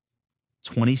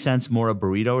 20 cents more a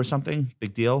burrito or something?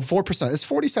 Big deal? 4%. It's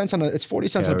 40 cents on a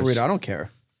burrito. I don't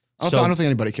care. I don't think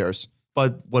anybody cares.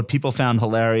 But what people found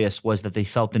hilarious was that they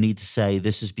felt the need to say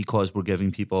this is because we're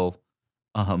giving people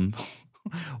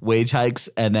wage hikes.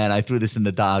 And then I threw this in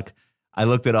the doc. I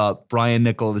looked it up. Brian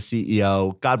Nickel, the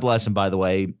CEO, God bless him, by the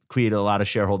way, created a lot of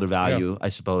shareholder value, I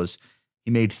suppose.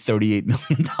 He made $38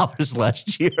 million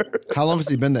last year. How long has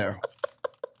he been there?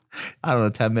 I don't know,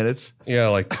 10 minutes. Yeah,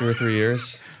 like 2 or 3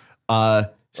 years. Or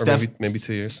maybe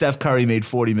 2 years. Steph Curry made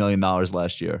 $40 million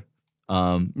last year.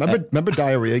 Remember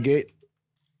Diarrhea Gate?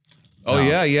 Oh,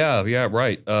 no. yeah,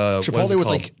 right. Chipotle was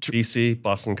like BC,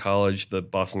 Boston College. The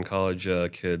Boston College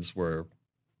kids were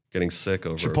getting sick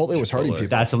over Chipotle was hurting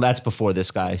people. That's before this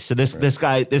guy. So this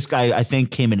guy I think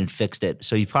came in and fixed it.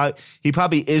 So he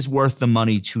probably is worth the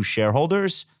money to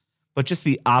shareholders, but just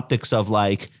the optics of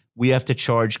like we have to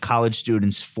charge college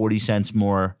students 40 cents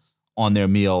more on their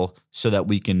meal so that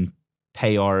we can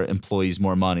pay our employees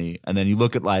more money. And then you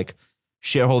look at like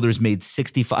shareholders made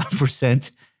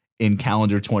 65% in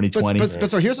calendar 2020. But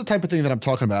so here's the type of thing that I'm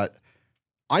talking about.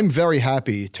 I'm very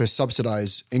happy to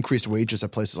subsidize increased wages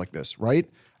at places like this, right?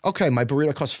 Okay, my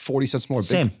burrito costs 40 cents more.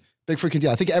 Same. Big freaking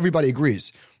deal. I think everybody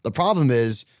agrees. The problem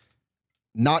is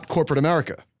not corporate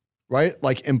America, right?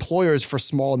 Like employers for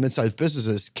small and mid-sized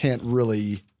businesses can't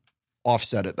really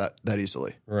offset it that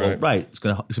easily. Right. Well, right. It's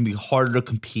gonna be harder to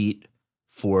compete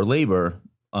for labor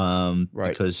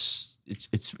because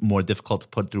it's more difficult to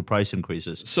put through price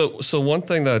increases. So one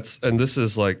thing and this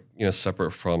is like,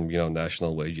 separate from,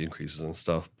 national wage increases and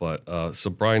stuff, but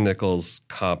so Brian Nichols'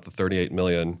 comp, the $38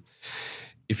 million,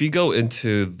 if you go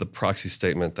into the proxy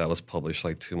statement that was published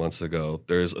like 2 months ago,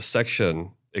 there's a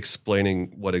section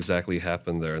explaining what exactly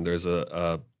happened there. And there's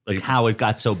how it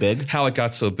got so big. How it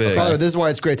got so big. By the way, this is why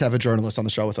it's great to have a journalist on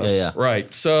the show with us. Yeah.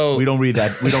 Right. So we don't read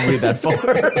that far.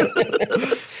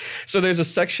 So there's a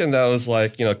section that was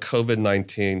like,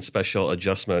 COVID-19 special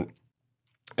adjustment.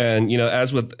 And,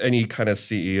 as with any kind of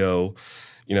CEO,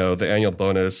 the annual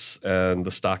bonus and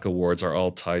the stock awards are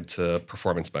all tied to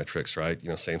performance metrics, right?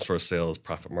 Same store sales,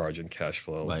 profit margin, cash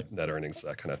flow, net earnings,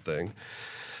 that kind of thing.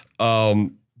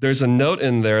 There's a note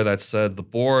in there that said the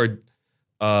board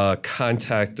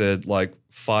contacted like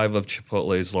 5 of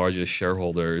Chipotle's largest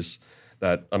shareholders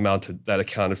that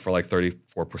accounted for like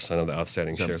 34% of the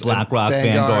outstanding shares. BlackRock,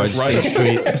 Vanguard, State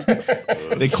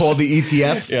Street. They called the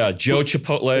ETF. Yeah, Joe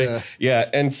Chipotle. Yeah,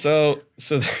 and so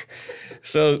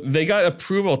they got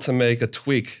approval to make a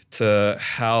tweak to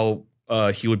how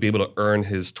he would be able to earn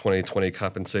his 2020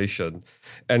 compensation,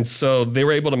 and so they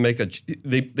were able to make they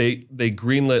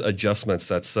greenlit adjustments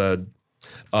that said,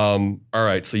 all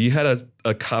right, so you had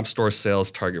a comp store sales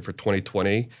target for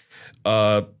 2020.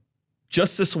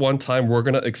 Just this one time, we're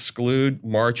going to exclude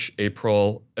March,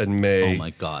 April, and May. Oh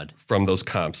my God! From those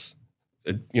comps.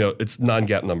 It's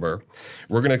non-GAAP number.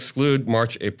 We're going to exclude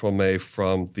March, April, May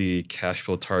from the cash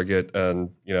flow target,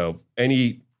 and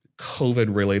any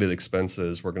COVID-related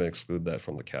expenses, we're going to exclude that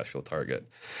from the cash flow target.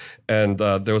 And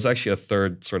there was actually a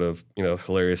third sort of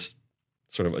hilarious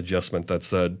sort of adjustment that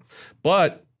said,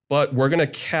 but we're going to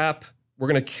cap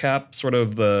sort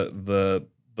of the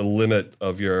limit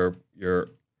of your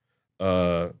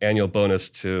annual bonus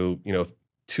to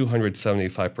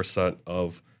 275%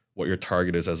 of what your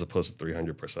target is, as opposed to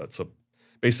 300%. So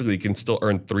basically, you can still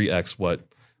earn 3x what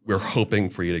we're hoping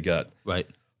for you to get. Right.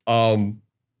 And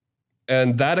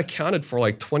that accounted for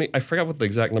like 20. I forgot what the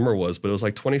exact number was, but it was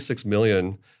like 26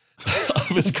 million of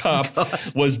his comp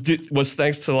was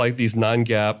thanks to like these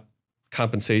non-GAAP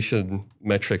compensation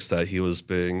metrics that he was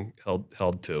being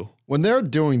held to. When they're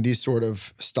doing these sort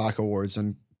of stock awards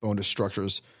and bonus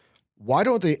structures, why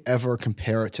don't they ever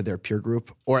compare it to their peer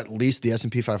group, or at least the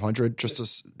S&P 500? Just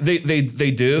as they do.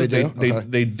 They do.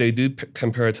 They do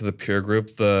compare it to the peer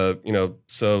group.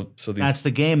 So these. That's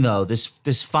the game, though.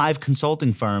 There's 5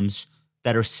 consulting firms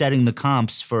that are setting the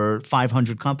comps for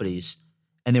 500 companies,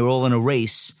 and they're all in a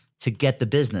race to get the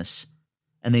business.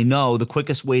 And they know the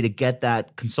quickest way to get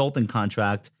that consulting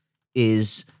contract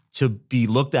is to be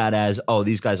looked at as, oh,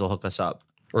 these guys will hook us up.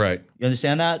 Right. You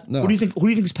understand that? No. Who do you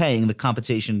think is paying the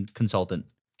compensation consultant?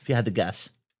 If you had to guess,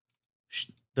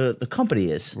 the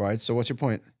company is. Right. So what's your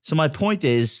point? So my point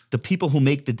is the people who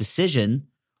make the decision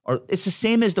it's the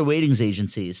same as the ratings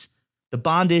agencies. The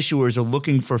bond issuers are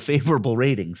looking for favorable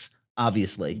ratings,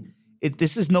 obviously.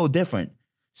 This is no different.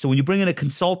 So when you bring in a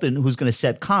consultant who's going to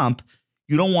set comp,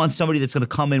 you don't want somebody that's going to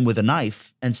come in with a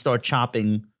knife and start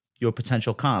chopping your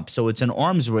potential comp. So it's an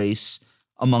arms race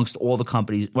amongst all the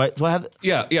companies, right? Do I have?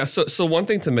 Yeah. So one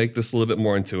thing to make this a little bit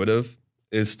more intuitive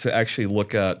is to actually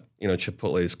look at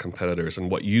Chipotle's competitors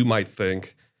and what you might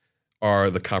think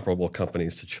are the comparable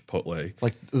companies to Chipotle.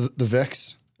 Like the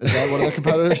VIX? Is that one of the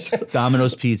competitors?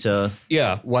 Domino's Pizza.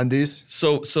 Yeah. Wendy's.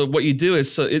 So what you do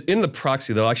is in the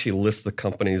proxy they'll actually list the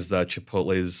companies that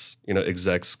Chipotle's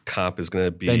execs comp is going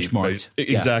to be benchmarked.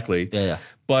 Exactly. Yeah.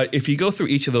 But if you go through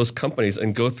each of those companies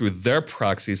and go through their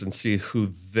proxies and see who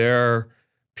their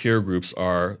peer groups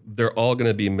are, they're all going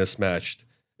to be mismatched.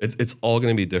 It's all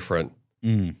going to be different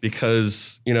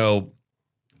because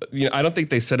I don't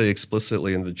think they said it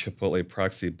explicitly in the Chipotle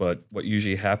proxy, but what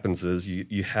usually happens is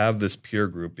you have this peer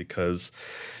group because,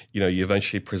 you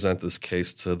eventually present this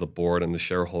case to the board and the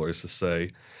shareholders to say,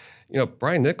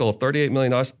 Brian Niccol, $38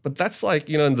 million, but that's like,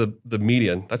 in the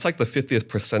median, that's like the 50th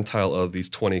percentile of these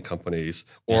 20 companies,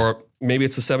 or maybe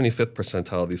it's the 75th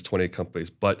percentile of these 20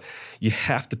 companies, but you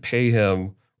have to pay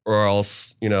him or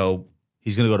else, he's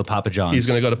going to go to Papa John's. He's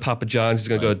going to go to Papa John's. He's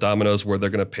going to go to Domino's where they're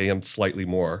going to pay him slightly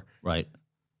more. Right.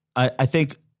 I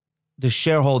think the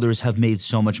shareholders have made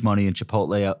so much money in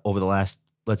Chipotle over the last,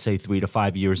 let's say, 3 to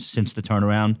 5 years since the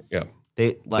turnaround. Yeah.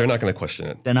 They're not going to question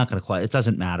it. They're not going to question it. It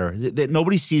doesn't matter.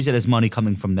 Nobody sees it as money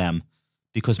coming from them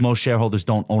because most shareholders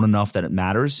don't own enough that it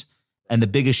matters. And the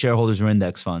biggest shareholders are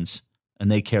index funds,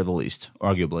 and they care the least,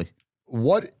 arguably.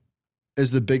 What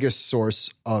is the biggest source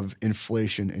of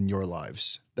inflation in your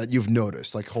lives that you've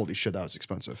noticed? Like, holy shit, that was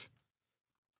expensive.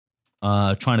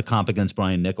 Trying to comp against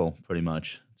Brian Niccol, pretty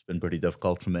much. It's been pretty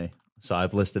difficult for me. So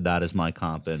I've listed that as my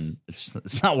comp, and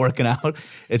it's not working out.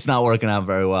 It's not working out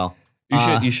very well.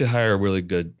 You should hire a really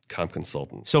good comp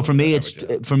consultant. So for me,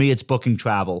 it's booking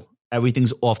travel.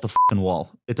 Everything's off the fucking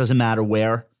wall. It doesn't matter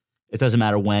where. It doesn't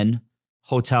matter when.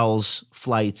 Hotels,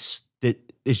 flights.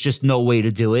 There's just no way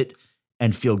to do it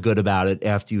and feel good about it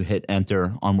after you hit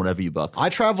enter on whatever you book. I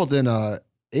traveled in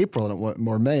April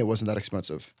or May. It wasn't that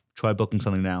expensive. Try booking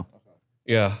something now.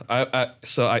 Yeah,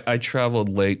 I traveled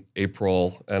late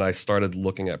April and I started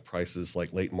looking at prices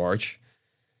like late March.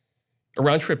 A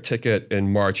round trip ticket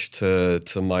in March to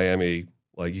Miami,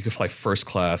 like you could fly first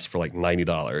class for like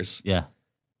 $90. Yeah.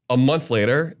 A month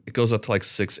later, it goes up to like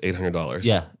 $600-800.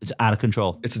 Yeah, it's out of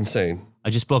control. It's insane. I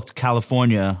just booked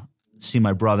California to see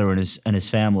my brother and his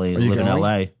family live in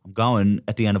LA. I'm going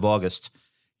at the end of August.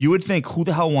 You would think, who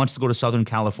the hell wants to go to Southern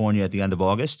California at the end of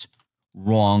August?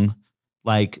 Wrong.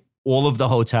 Like all of the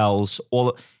hotels,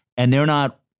 and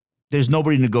there's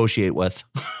nobody to negotiate with.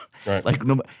 Right.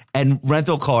 And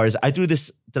rental cars. Did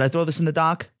I throw this in the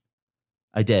doc?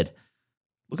 I did.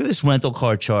 Look at this rental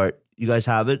car chart. You guys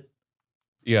have it?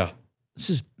 Yeah.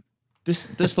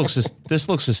 This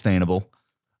looks sustainable.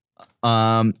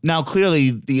 Now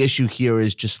clearly the issue here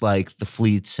is just like the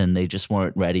fleets, and they just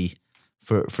weren't ready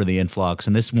for the influx,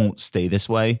 and this won't stay this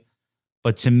way.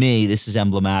 But to me, this is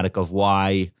emblematic of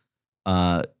why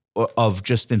of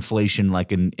just inflation,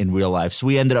 like in real life. So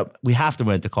we have to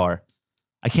rent a car.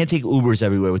 I can't take Ubers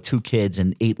everywhere with 2 kids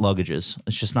and 8 luggages.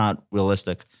 It's just not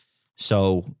realistic.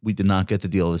 So we did not get the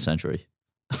deal of the century.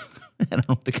 And I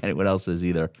don't think anyone else is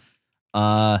either.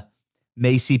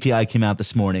 May CPI came out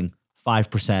this morning,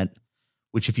 5%,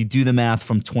 which if you do the math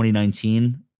from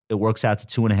 2019, it works out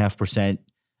to 2.5%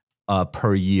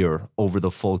 per year over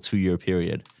the full 2-year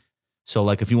period. So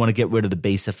like if you want to get rid of the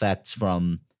base effects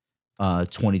from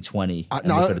 2020 and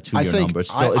look at a 2-year number,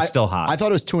 it's still hot. I thought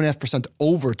it was 2.5%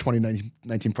 over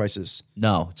 2019 prices.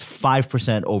 No, it's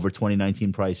 5% over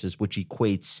 2019 prices, which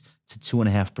equates to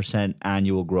 2.5%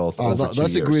 annual growth over 2 years.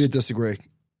 Let's agree to disagree.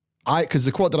 Because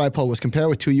the quote that I pulled was, compared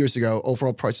with 2 years ago,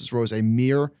 overall prices rose a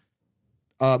more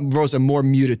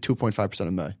muted 2.5%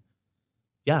 in May.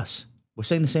 Yes, we're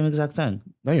saying the same exact thing.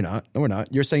 No, you're not. No, we're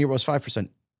not. You're saying it rose 5%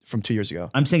 from 2 years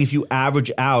ago. I'm saying if you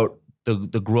average out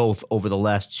the growth over the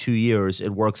last 2 years, it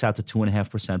works out to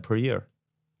 2.5% per year.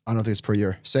 I don't think it's per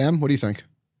year. Sam, what do you think?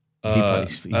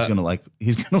 He's gonna be like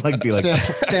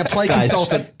Sam, play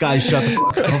consultant. Guys, shut the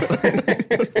fuck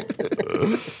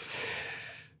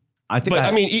up.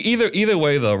 I mean, either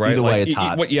way though, right? Either way, it's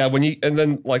hot. And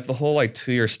then like the whole like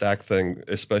 2-year stack thing,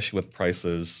 especially with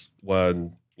prices,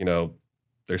 when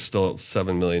there's still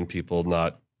 7 million people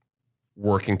not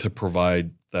working to provide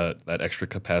that extra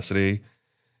capacity.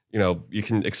 You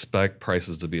can expect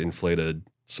prices to be inflated.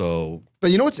 So, but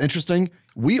you know what's interesting?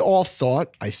 We all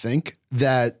thought, I think,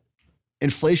 that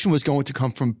inflation was going to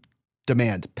come from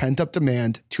demand, pent up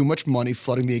demand, too much money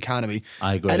flooding the economy.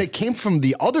 I agree. And it came from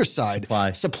the other side,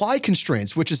 supply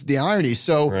constraints, which is the irony.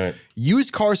 So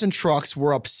used cars and trucks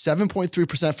were up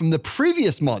 7.3% from the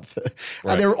previous month.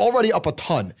 And they were already up a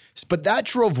ton. But that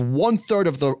drove 1/3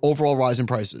 of the overall rise in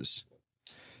prices.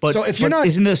 But, so if you're not,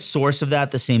 isn't the source of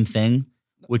that the same thing,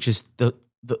 which is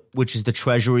the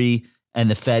Treasury and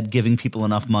the Fed giving people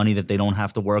enough money that they don't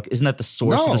have to work? Isn't that the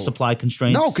source of the supply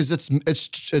constraints? No, because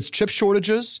it's chip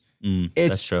shortages.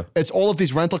 That's true. It's all of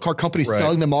these rental car companies Right.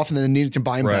 selling them off and then needing to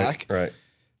buy them back. Right.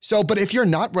 So, but if you're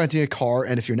not renting a car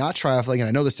and if you're not traveling, and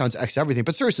I know this sounds X everything,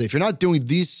 but seriously, if you're not doing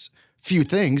these few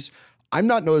things, I'm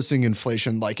not noticing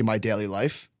inflation like in my daily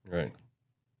life. Right.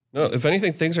 No, if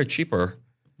anything, things are cheaper.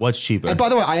 What's cheaper? And by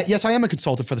the way, I am a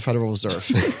consultant for the Federal Reserve.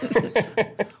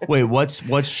 Wait,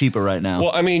 what's cheaper right now?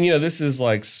 Well, I mean, this is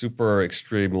like super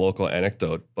extreme local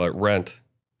anecdote, but rent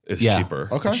is cheaper.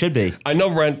 Okay. It should be. I know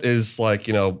rent is like,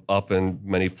 up in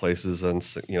many places and,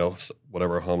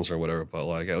 whatever homes or whatever, but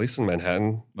like at least in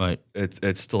Manhattan, Right.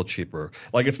 it's still cheaper.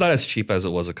 Like it's not as cheap as it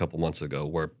was a couple months ago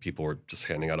where people were just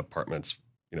handing out apartments,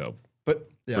 But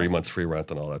yeah. 3 months free rent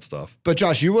and all that stuff. But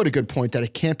Josh, you wrote a good point that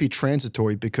it can't be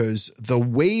transitory because the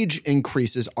wage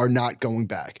increases are not going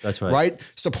back. That's right. Right?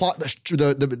 Supply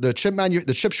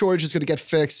the chip shortage is going to get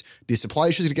fixed. The supply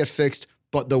issue is going to get fixed.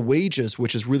 But the wages,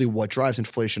 which is really what drives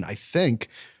inflation, I think,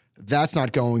 that's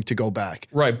not going to go back.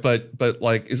 Right, but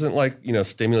like isn't like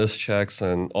stimulus checks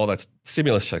and all that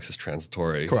stimulus checks is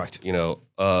transitory. Correct.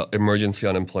 Emergency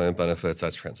unemployment benefits,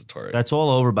 that's transitory. That's all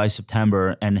over by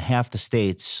September, and half the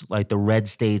states, like the red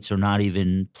states, are not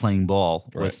even playing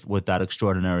ball with that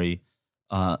extraordinary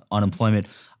unemployment.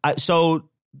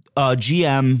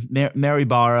 GM, Mary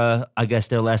Barra, I guess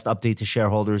their last update to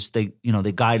shareholders, they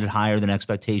guided higher than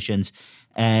expectations,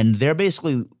 and they're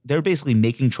basically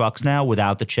making trucks now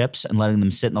without the chips and letting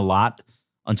them sit in the lot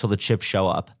until the chips show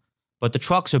up. But the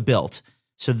trucks are built,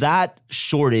 so that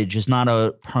shortage is not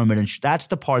a permanent. That's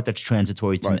the part that's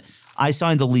transitory to me. I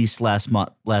signed a lease last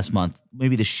month,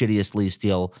 maybe the shittiest lease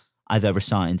deal I've ever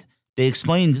signed. They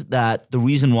explained that the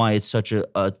reason why it's such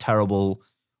a terrible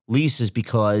lease is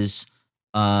because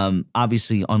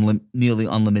obviously nearly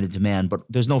unlimited demand, but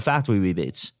there's no factory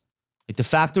rebates. Like the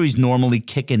factories normally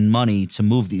kick in money to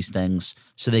move these things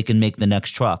so they can make the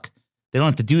next truck. They don't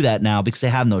have to do that now because they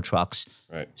have no trucks.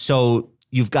 Right. So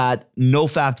you've got no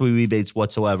factory rebates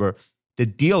whatsoever. The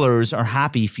dealers are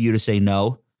happy for you to say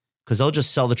no because they'll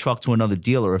just sell the truck to another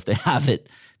dealer if they have it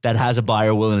that has a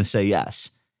buyer willing to say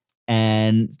yes.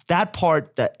 And that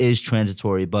part that is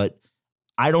transitory, but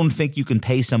I don't think you can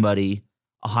pay somebody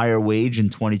a higher wage in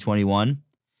 2021.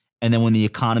 And then when the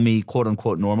economy, quote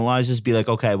unquote, normalizes, be like,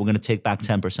 okay, we're going to take back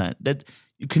 10%. That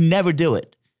you can never do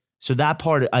it. So that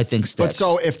part I think sticks. But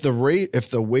so if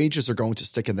the wages are going to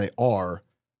stick, and they are,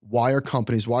 why is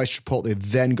Chipotle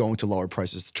then going to lower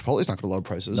prices? Chipotle's not going to lower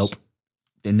prices. Nope.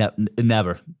 They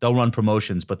never. They'll run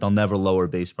promotions, but they'll never lower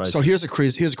base prices. So here's a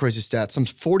crazy stat. Some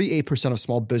 48% of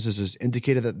small businesses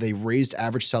indicated that they raised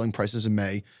average selling prices in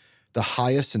May, the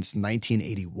highest since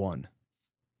 1981.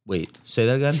 Wait, say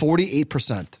that again?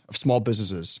 48% of small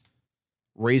businesses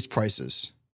raised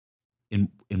prices. In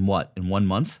what? In 1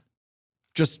 month?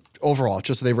 Just overall,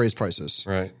 just so they raised prices.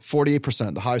 Right.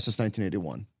 48%, the highest since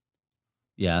 1981.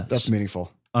 Yeah. That's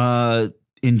meaningful.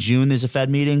 In June, there's a Fed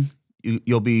meeting.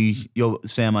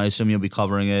 Sam, I assume you'll be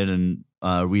covering it and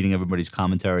reading everybody's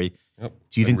commentary. Yep.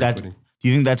 Do you think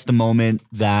that's the moment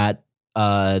that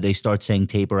they start saying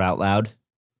taper out loud?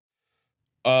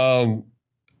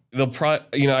 They'll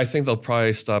probably, I think they'll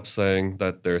probably stop saying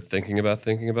that they're thinking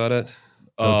about it.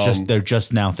 They're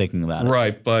just now thinking about it.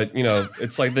 Right. But,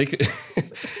 it's like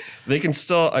they can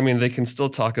still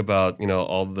talk about,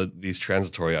 all these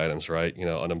transitory items, right?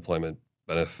 Unemployment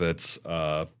benefits,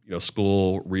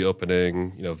 school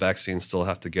reopening, vaccines still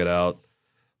have to get out.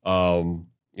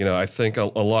 I think a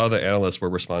lot of the analysts were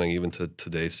responding even to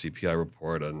today's CPI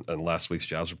report and last week's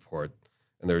jobs report.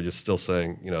 And they're just still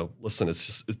saying, listen, it's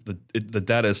just the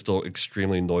data is still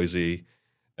extremely noisy,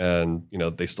 and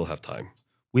they still have time.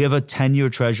 We have a 10-year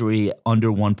Treasury under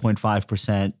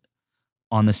 1.5%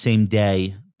 on the same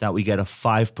day that we get a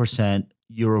 5%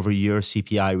 year-over-year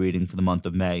CPI reading for the month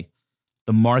of May.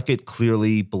 The market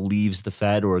clearly believes the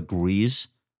Fed or agrees.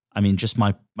 I mean, just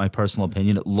my personal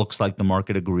opinion, it looks like the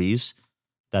market agrees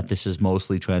that this is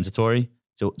mostly transitory.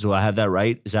 So do I have that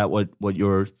right? Is that what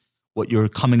you're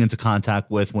coming into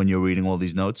contact with when you're reading all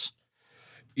these notes?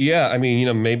 Yeah, I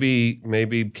mean,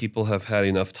 maybe people have had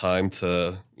enough time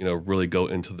to, really go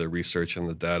into the research and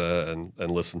the data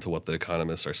and listen to what the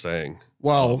economists are saying.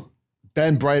 Well,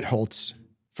 Ben Breitholtz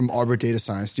from Arbor Data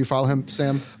Science. Do you follow him,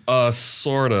 Sam?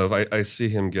 Sort of. I see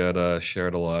him get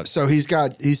shared a lot. So he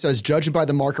says, judging by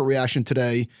the market reaction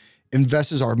today,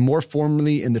 investors are more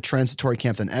firmly in the transitory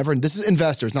camp than ever. And this is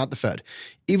investors, not the Fed.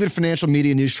 Even financial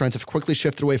media news trends have quickly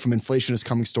shifted away from inflation as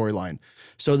coming storyline.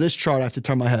 So this chart, I have to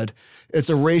turn my head. It's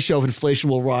a ratio of inflation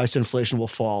will rise to inflation will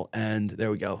fall. And there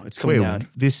we go. It's coming down.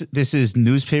 This is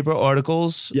newspaper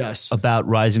articles Yes. about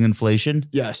rising inflation?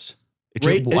 Yes.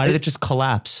 Why did it just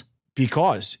collapse?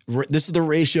 Because this is the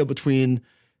ratio between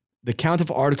the count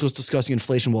of articles discussing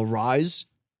inflation will rise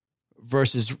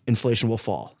versus inflation will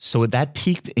fall. So that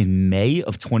peaked in May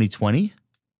of 2020?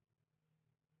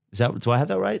 Do I have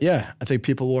that right? Yeah, I think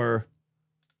people were...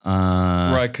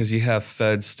 right, because you have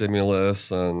Fed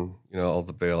stimulus and all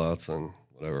the bailouts and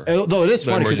whatever. Though it is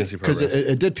funny emergency because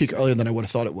it did peak earlier than I would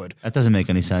have thought it would. That doesn't make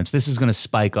any sense. This is going to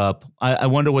spike up. I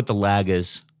wonder what the lag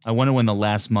is. I wonder when the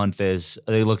last month is.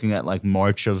 Are they looking at like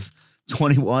March of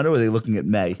 21 or are they looking at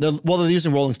May? They're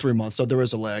using rolling 3 months, so there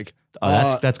is a lag.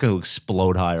 Oh, that's going to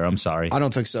explode higher. I'm sorry. I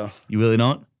don't think so. You really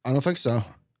don't? I don't think so.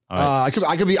 All right.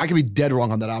 I could be dead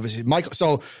wrong on that, obviously. Michael.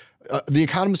 So the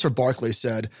economist for Barclays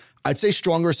said, I'd say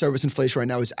stronger service inflation right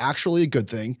now is actually a good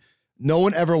thing. No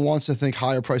one ever wants to think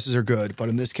higher prices are good, but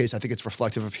in this case, I think it's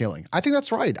reflective of healing. I think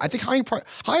that's right. I think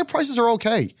higher prices are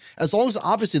okay, as long as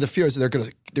obviously the fear is that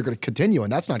they're gonna continue,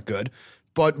 and that's not good.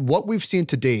 But what we've seen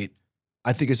to date,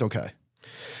 I think is okay.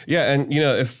 Yeah, and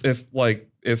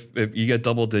if you get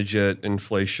double digit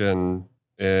inflation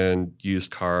in used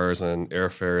cars and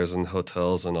airfares and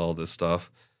hotels and all this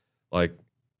stuff, like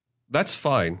that's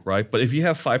fine, right? But if you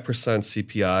have 5%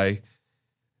 CPI,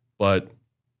 but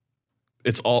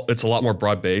it's a lot more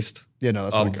broad based. Yeah, no,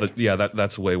 that's not good.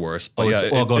 That's way worse. But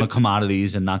it's all going to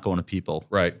commodities and not going to people.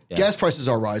 Right. Yeah. Gas prices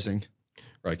are rising.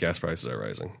 Right. Gas prices are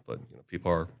rising, but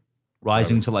people are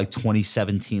rising to like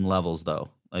 2017 levels, though.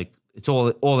 Like it's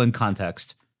all in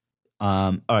context.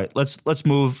 All right, let's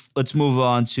move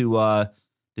on to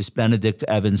this Benedict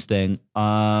Evans thing.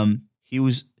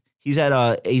 He's at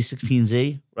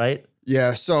A16Z, right?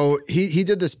 Yeah. So he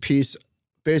did this piece.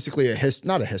 Basically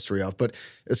not a history of, but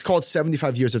it's called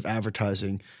 75 Years of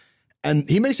Advertising. And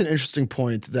he makes an interesting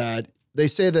point that they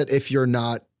say that if you're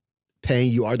not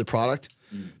paying, you are the product.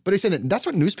 But he's saying that's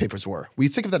what newspapers were. We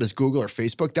think of that as Google or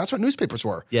Facebook. That's what newspapers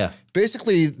were. Yeah.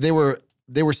 Basically, they were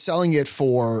selling it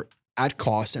at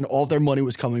cost, and all their money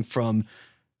was coming from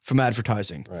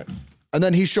advertising. Right. And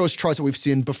then he shows charts that we've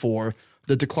seen before,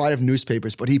 the decline of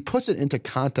newspapers, but he puts it into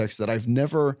context that I've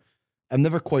never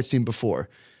quite seen before.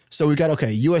 So we got,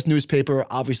 U.S. newspaper,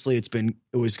 obviously it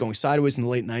was going sideways in the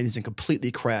late 90s and completely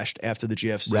crashed after the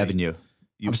GFC. Revenue.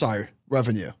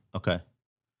 Revenue. Okay.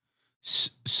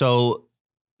 So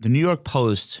the New York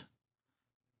Post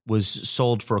was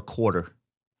sold for a quarter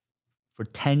for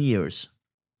 10 years.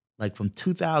 Like from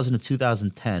 2000 to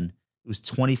 2010, it was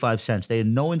 25 cents. They had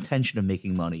no intention of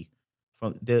making money.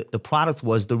 The product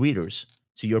was the readers,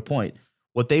 to your point.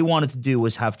 What they wanted to do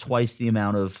was have twice the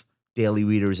amount of daily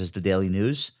readers as the Daily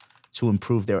News to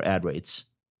improve their ad rates.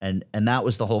 And that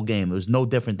was the whole game. It was no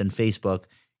different than Facebook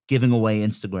giving away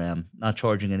Instagram, not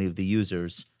charging any of the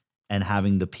users, and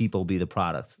having the people be the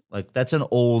product. Like that's an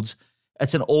old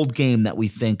game that we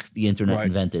think the internet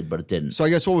invented, but it didn't. So I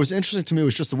guess what was interesting to me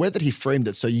was just the way that he framed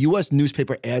it. So U.S.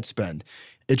 newspaper ad spend,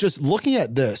 it just looking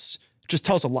at this just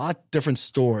tells a lot different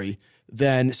story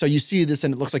than, so you see this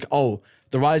and it looks like,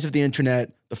 the rise of the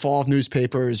internet, the fall of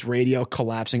newspapers, radio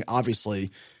collapsing,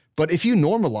 obviously. But if you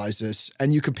normalize this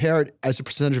and you compare it as a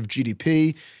percentage of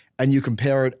GDP and you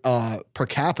compare it per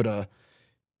capita,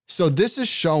 so this is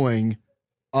showing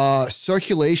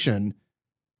circulation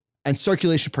and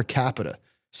circulation per capita.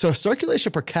 So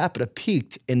circulation per capita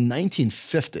peaked in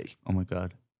 1950. Oh my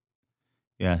God.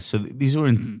 Yeah, so these were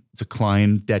in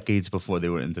decline decades before they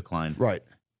were in decline. Right.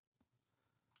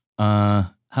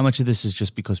 How much of this is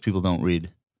just because people don't read?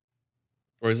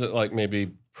 Or is it like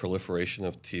maybe proliferation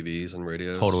of TVs and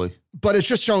radios? Totally. But it's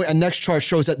just showing, and next chart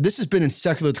shows that this has been in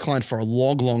secular decline for a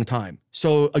long, long time.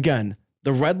 So again,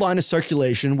 the red line is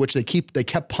circulation, which they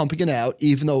kept pumping it out,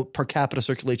 even though per capita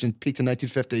circulation peaked in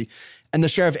 1950, and the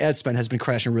share of ad spend has been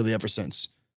crashing really ever since.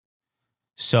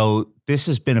 So this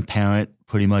has been apparent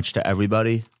pretty much to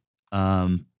everybody.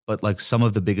 But like some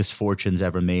of the biggest fortunes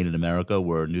ever made in America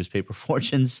were newspaper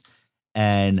fortunes.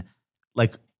 And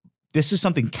like this is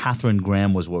something Katharine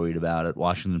Graham was worried about at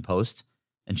Washington Post.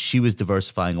 And she was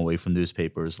diversifying away from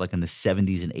newspapers like in the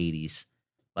 70s and 80s.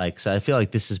 Like, so I feel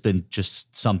like this has been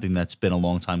just something that's been a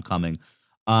long time coming.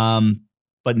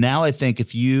 But now I think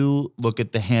if you look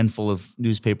at the handful of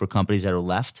newspaper companies that are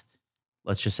left,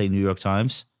 let's just say New York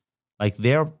Times, like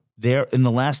they're in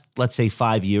the last, let's say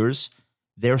 5 years,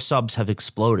 their subs have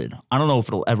exploded. I don't know if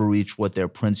it'll ever reach what their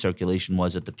print circulation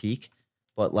was at the peak,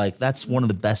 but like that's one of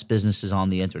the best businesses on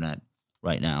the internet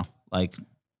right now. Like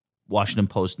Washington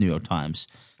Post, New York Times.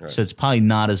 Right. So it's probably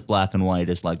not as black and white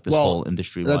as like this whole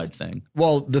industry-wide thing.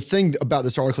 Well, the thing about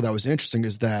this article that was interesting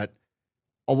is that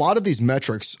a lot of these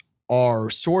metrics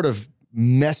are sort of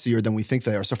messier than we think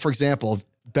they are. So for example,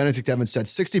 Benedict Evans said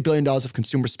 $60 billion of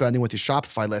consumer spending went to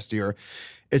Shopify last year.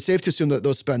 It's safe to assume that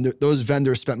those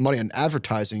vendors spent money on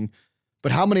advertising,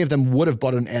 but how many of them would have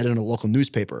bought an ad in a local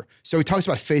newspaper? So he talks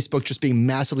about Facebook just being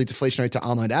massively deflationary to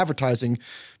online advertising,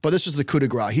 but this was the coup de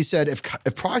grace. He said if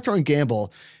Procter &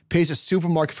 Gamble pays a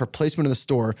supermarket for placement in the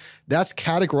store, that's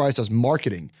categorized as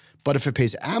marketing. But if it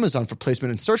pays Amazon for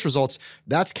placement in search results,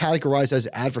 that's categorized as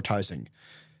advertising.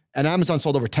 And Amazon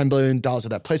sold over $10 billion of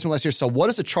that placement last year. So what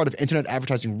does a chart of internet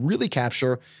advertising really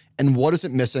capture, and what is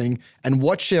it missing, and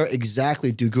what share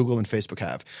exactly do Google and Facebook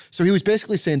have? So he was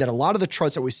basically saying that a lot of the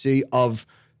charts that we see of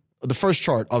the first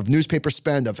chart of newspaper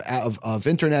spend, of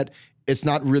internet, it's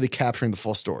not really capturing the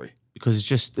full story.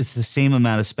 Because it's the same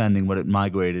amount of spending, but it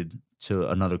migrated to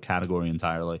another category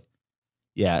entirely.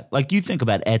 Yeah, like you think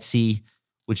about Etsy,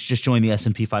 which just joined the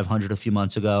S&P 500 a few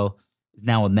months ago,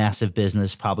 now a massive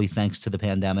business, probably thanks to the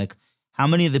pandemic. How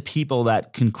many of the people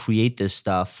that can create this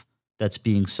stuff that's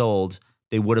being sold,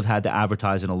 they would have had to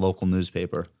advertise in a local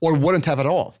newspaper, or wouldn't have at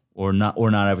all, or not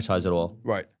advertise at all?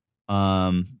 Right.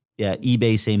 Yeah.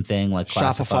 eBay, same thing. Like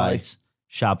classifieds.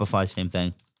 Shopify, same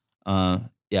thing.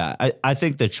 Yeah. I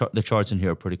think the charts in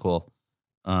here are pretty cool.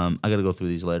 I got to go through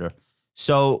these later.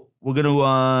 So we're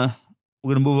gonna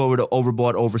move over to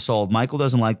overbought, oversold. Michael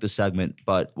doesn't like this segment,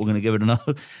 but we're gonna give it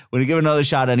another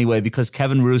shot anyway, because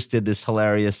Kevin Roose did this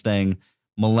hilarious thing.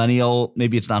 Millennial,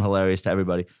 maybe it's not hilarious to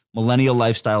everybody. Millennial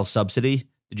lifestyle subsidy.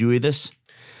 Did you read this?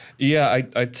 Yeah,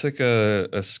 I took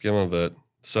a skim of it.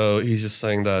 So he's just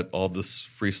saying that all this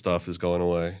free stuff is going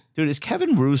away. Dude, is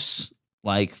Kevin Roose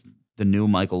like the new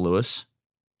Michael Lewis?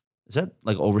 Is that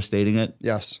like overstating it?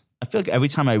 Yes. I feel like every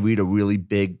time I read a really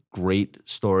big, great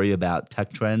story about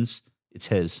tech trends, it's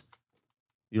his.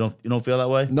 You don't feel that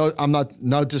way? No, I'm not.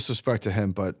 No disrespect to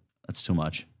him, but that's too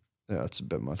much. Yeah, it's a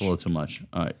bit much. It's a little too much.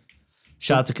 All right.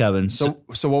 Shout out to Kevin. So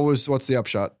what's the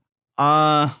upshot?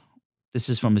 This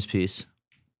is from his piece.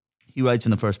 He writes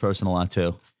in the first person a lot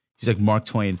too. He's like Mark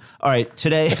Twain. All right,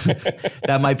 today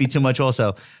that might be too much.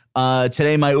 Also,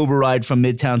 today my Uber ride from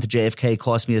Midtown to JFK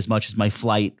cost me as much as my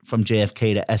flight from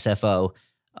JFK to SFO.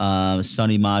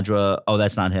 Sonny Madra. Oh,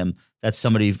 that's not him. That's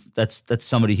somebody. That's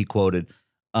somebody he quoted.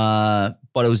 But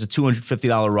it was a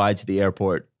 $250 ride to the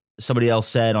airport. Somebody else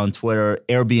said on Twitter,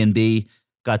 Airbnb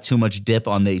got too much dip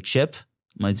on the chip.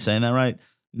 Am I saying that right?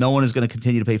 No one is going to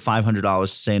continue to pay $500 to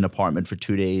stay in an apartment for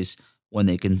 2 days when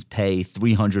they can pay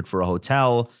 $300 for a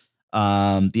hotel.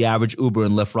 The average Uber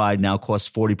and Lyft ride now costs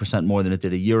 40% more than it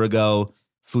did a year ago.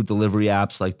 Food delivery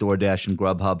apps like DoorDash and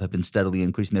Grubhub have been steadily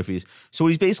increasing their fees. So what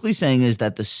he's basically saying is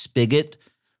that the spigot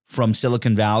from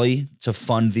Silicon Valley to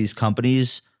fund these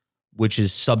companies, which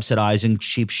is subsidizing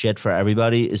cheap shit for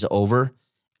everybody, is over.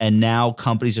 And now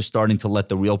companies are starting to let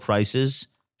the real prices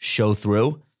show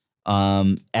through.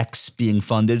 X being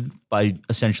funded by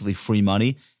essentially free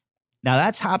money. Now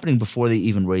that's happening before they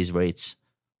even raise rates,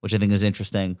 which I think is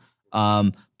interesting.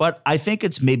 But I think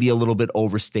it's maybe a little bit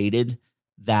overstated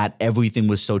that everything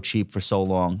was so cheap for so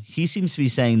long. He seems to be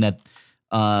saying that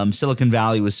Silicon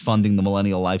Valley was funding the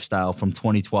millennial lifestyle from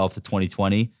 2012 to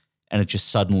 2020, and it just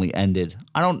suddenly ended.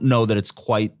 I don't know that it's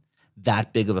quite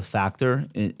that big of a factor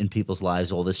in people's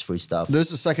lives, all this free stuff. This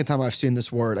is the second time I've seen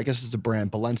this word. I guess it's a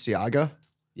brand, Balenciaga.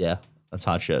 Yeah, that's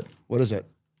hot shit. What is it?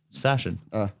 It's fashion.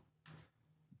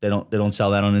 They don't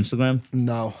sell that on Instagram?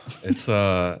 No. It's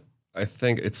I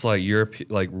think it's like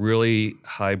like really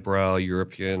highbrow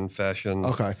European fashion.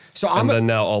 Okay, so then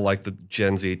now all like the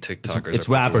Gen Z TikTokers. It's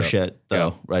rapper shit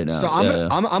though right now. So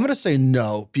I'm gonna say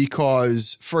no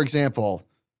because, for example,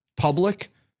 Public,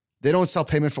 they don't sell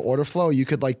payment for order flow. You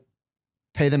could like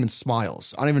pay them in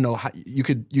smiles. I don't even know how you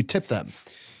tip them.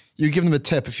 You give them a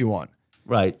tip if you want.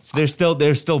 Right. So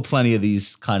there's still plenty of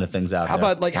these kind of things out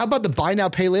there. How about the buy now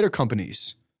pay later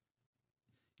companies?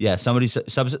 Yeah, somebody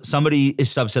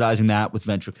is subsidizing that with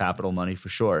venture capital money for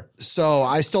sure. So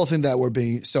I still think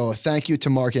that thank you to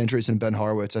Mark Andreessen and Ben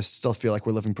Horowitz. I still feel like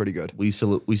we're living pretty good. We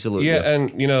salute yeah,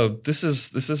 you. And this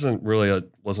wasn't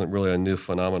really a new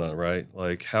phenomenon, right?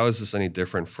 Like, how is this any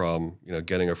different from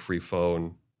getting a free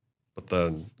phone, but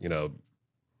then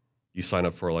you sign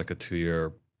up for like a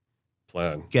 2-year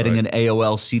plan, getting right? an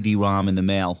AOL CD-ROM in the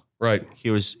mail. Right.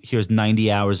 Here's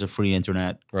 90 hours of free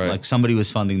internet. Right. Like somebody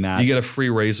was funding that. You get a free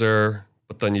razor,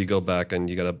 but then you go back and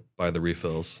you got to buy the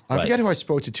refills. I forget who I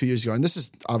spoke to 2 years ago, and this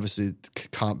is obviously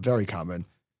very common.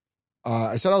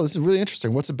 I said, "Oh, this is really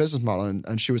interesting. What's the business model?"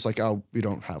 And she was like, "Oh, we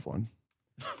don't have one.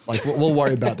 Like, we'll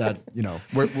worry about that.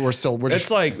 We're just."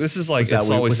 It's like this is like It's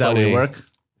Always Sunny. Work?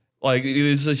 Like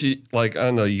it's such a, like I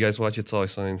don't know. You guys watch It's Always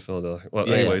Sunny in Philadelphia. Well,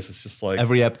 Yeah, anyways, it's just like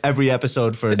every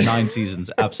episode for 9 seasons.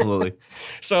 Absolutely.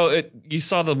 So you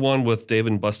saw the one with Dave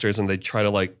and Buster's, and they try to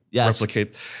like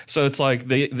replicate. So it's like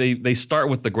they start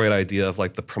with the great idea of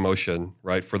like the promotion,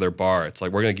 right, for their bar. It's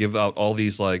like we're going to give out all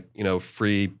these like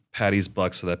free Patty's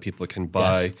bucks so that people can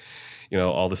buy,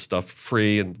 all this stuff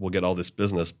free, and we'll get all this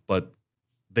business. But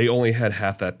they only had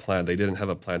half that plan. They didn't have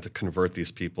a plan to convert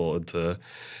these people into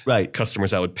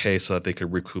customers that would pay so that they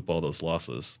could recoup all those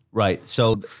losses. Right.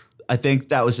 So I think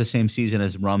that was the same season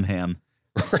as Rum Ham,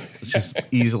 which is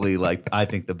easily like I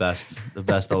think the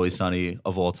best Always Sunny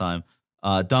of all time.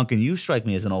 Duncan, you strike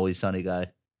me as an Always Sunny guy.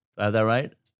 Is that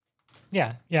right?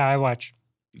 Yeah, I watch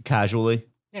casually.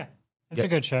 Yeah, it's a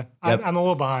good show. I'm a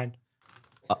little behind.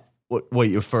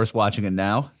 Wait, you're first watching it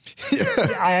now? Yeah,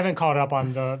 I haven't caught up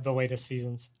on the latest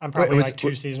seasons. I'm probably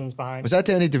 2 seasons behind. Was that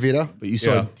Danny DeVito? But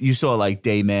you saw like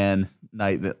Dayman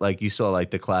Night, like you saw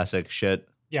like the classic shit.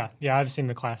 Yeah, I've seen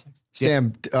the classics.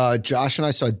 Sam, Josh and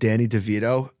I saw Danny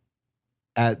DeVito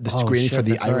at the screening for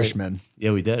The Irishman. Right.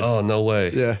 Yeah, we did. Oh, no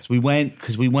way. Yeah. So we went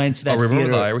to that theater.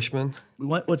 Remember The Irishman? We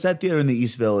went. What's that theater in the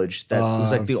East Village? That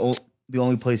was like the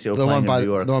only place they were playing in New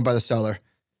York. The one by the cellar.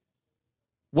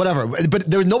 Whatever. But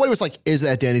nobody was like, is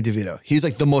that Danny DeVito? He's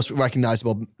like the most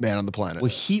recognizable man on the planet.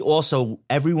 Well,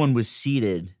 everyone was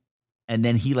seated, and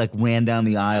then he like ran down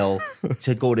the aisle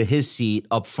to go to his seat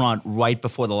up front right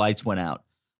before the lights went out,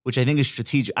 which I think is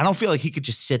strategic. I don't feel like he could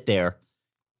just sit there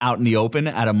out in the open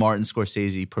at a Martin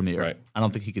Scorsese premiere. Right. I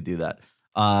don't think he could do that.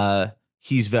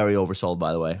 He's very oversold,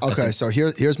 by the way. Okay, so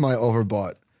here's my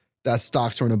overbought. That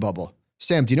stocks are in a bubble.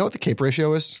 Sam, do you know what the CAPE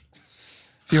ratio is?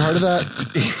 Have you heard of that?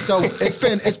 So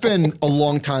it's been a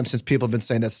long time since people have been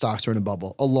saying that stocks are in a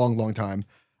bubble. A long, long time.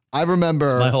 I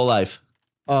remember my whole life.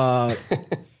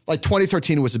 Like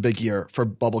 2013 was a big year for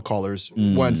bubble callers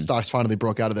when stocks finally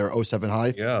broke out of their 07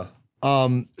 high. Yeah.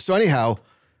 So anyhow,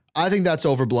 I think that's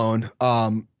overblown.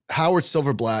 Howard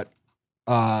Silverblatt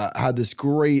had this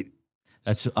great.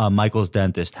 That's Michael's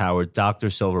dentist, Howard. Dr.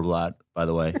 Silverblatt, by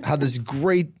the way. Had this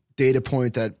great data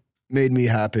point that made me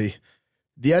happy.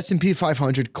 The S&P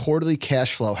 500 quarterly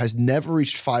cash flow has never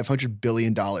reached $500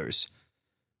 billion.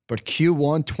 But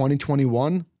Q1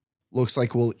 2021 looks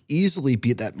like we'll easily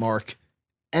beat that mark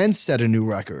and set a new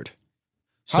record.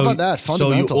 How about that?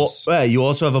 Fundamentals. So you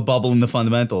also have a bubble in the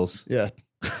fundamentals. Yeah.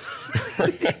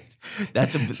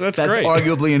 That's great.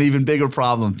 Arguably an even bigger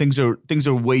problem. Things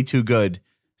are way too good.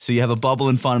 So you have a bubble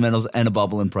in fundamentals and a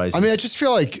bubble in prices. I mean, I just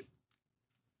feel like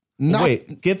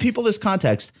wait, give people this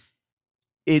context.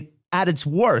 It at its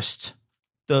worst,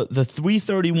 the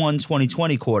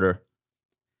 3/31/2020 quarter,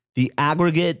 the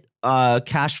aggregate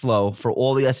cash flow for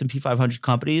all the S&P 500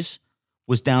 companies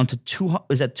was down to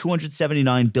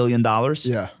 $279 billion.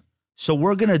 Yeah. So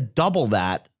we're going to double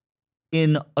that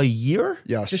in a year?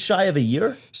 Yes. Just shy of a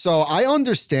year? So I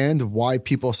understand why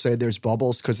people say there's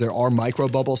bubbles, because there are micro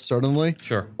bubbles, certainly.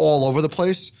 Sure. All over the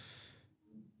place.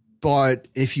 But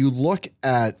if you look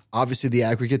at, obviously, the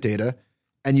aggregate data,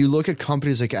 and you look at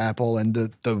companies like Apple and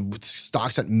the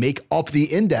stocks that make up the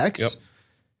index,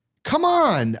 come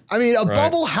on. I mean, a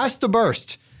bubble has to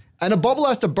burst. And a bubble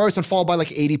has to burst and fall by like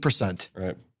 80%.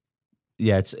 Right.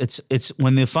 Yeah, it's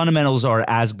when the fundamentals are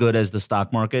as good as the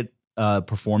stock market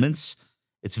performance,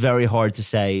 it's very hard to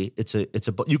say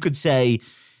you could say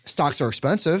stocks are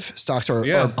expensive. Stocks are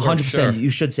 100%. Sure. You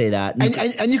should say that.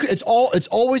 And you could, it's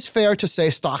always fair to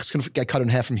say stocks can get cut in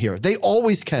half from here. They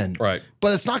always can. Right.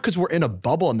 But it's not because we're in a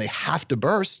bubble and they have to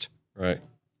burst. Right.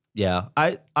 Yeah.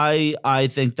 I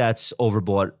think that's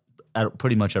overbought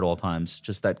pretty much at all times.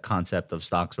 Just that concept of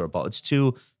stocks are a bubble. It's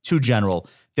too general.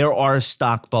 There are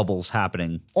stock bubbles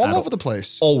happening all over the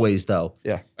place. Always, though.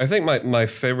 Yeah. I think my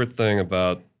favorite thing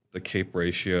about the CAPE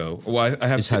ratio, well, I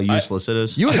have is how useless it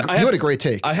is. You had a great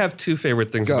take. I have two favorite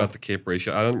things about the CAPE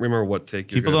ratio. I don't remember what take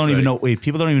you're People don't even know. Wait,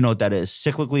 people don't even know what that is.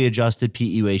 Cyclically adjusted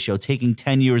PE ratio, taking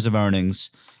 10 years of earnings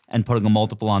and putting a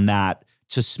multiple on that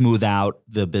to smooth out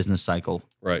the business cycle.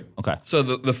 Right. Okay.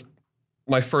 So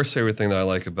my first favorite thing that I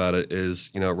like about it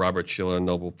is, Robert Shiller, a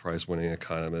Nobel Prize winning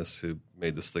economist who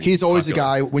made this thing. He's always the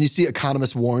guy, when you see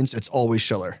economist warns, it's always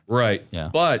Shiller. Right. Yeah.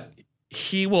 But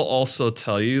he will also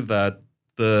tell you that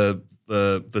the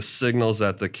signals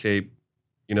that the CAPE,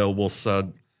 will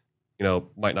send,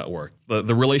 might not work.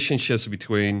 The relationships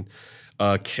between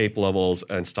CAPE levels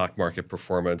and stock market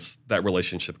performance, that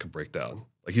relationship could break down.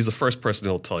 Like, he's the first person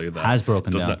who'll tell you that. Has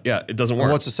broken down. It doesn't work.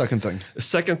 And what's the second thing? The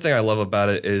second thing I love about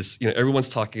it is, everyone's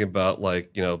talking about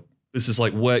this is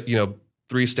like what,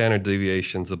 3 standard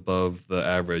deviations above the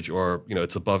average, or,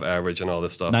 it's above average and all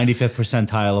this stuff. 95th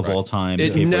percentile of all time.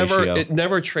 It CAPE ratio.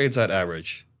 never trades at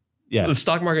average. Yeah. The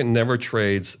stock market never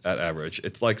trades at average.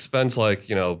 It's like spends like,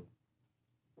 I don't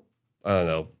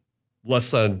know,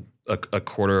 less than a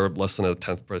quarter, less than a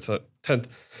tenth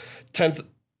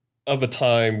of a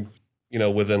time,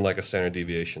 within like a standard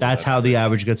deviation. That's how the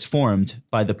average gets formed,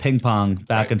 by the ping pong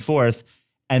back and forth.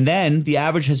 And then the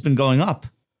average has been going up.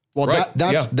 Well, right.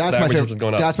 that's my favorite.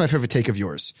 That's my favorite take of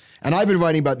yours. And I've been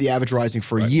writing about the average rising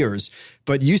for years.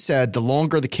 But you said the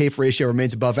longer the CAPE ratio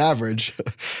remains above average,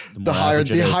 the higher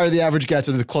the average gets,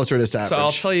 and the closer it is to average. So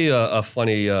I'll tell you a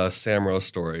funny Sam Rowe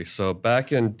story. So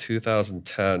back in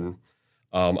 2010,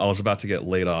 I was about to get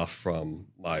laid off from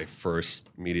my first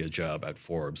media job at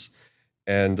Forbes,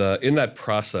 and in that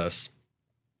process,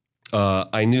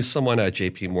 I knew someone at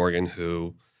JP Morgan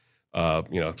who.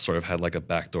 Sort of had like a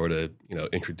backdoor to,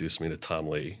 introduce me to Tom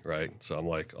Lee, right? So I'm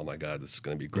like, oh my God, this is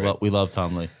going to be great. We love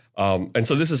Tom Lee. And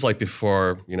so this is like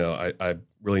before, I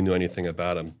really knew anything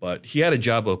about him, but he had a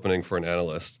job opening for an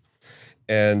analyst.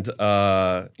 And,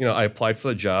 I applied for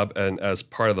the job. And as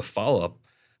part of the follow-up,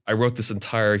 I wrote this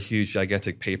entire huge,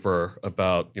 gigantic paper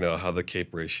about, how the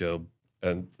CAPE ratio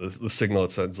and the signal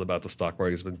it sends about the stock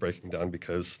market has been breaking down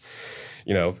because,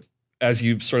 as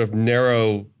you sort of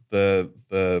narrow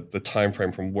the time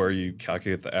frame from where you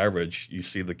calculate the average, you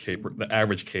see the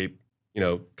average CAPE,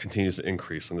 continues to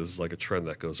increase, and this is like a trend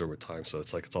that goes over time. So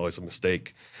it's always a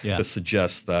mistake to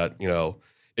suggest that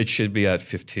it should be at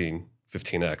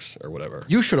 15x or whatever.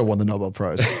 You should have won the Nobel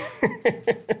Prize.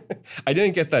 I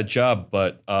didn't get that job,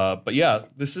 but yeah,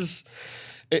 this is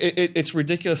it's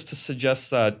ridiculous to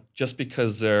suggest that just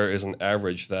because there is an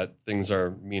average that things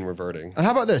are mean reverting. And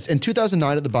how about this? In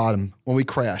 2009, at the bottom, when we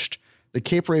crashed, the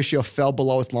CAPE ratio fell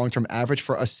below its long-term average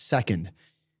for a second.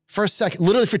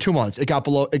 Literally for 2 months. It got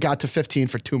to 15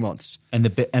 for 2 months. And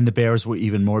the bears were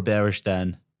even more bearish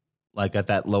then, like at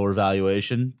that lower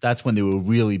valuation. That's when they were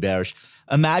really bearish.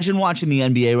 Imagine watching the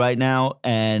NBA right now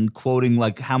and quoting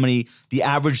like the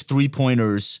average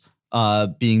 3-pointers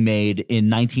being made in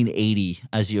 1980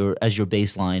 as your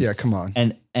baseline. Yeah, come on.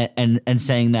 And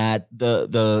saying that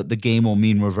the game will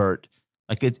mean revert.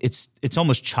 Like it's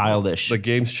almost childish. The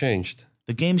game's changed.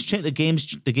 The game's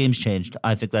changed.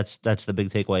 I think that's the big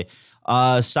takeaway.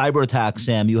 Cyber attack,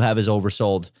 Sam, you have is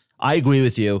oversold. I agree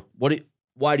with you.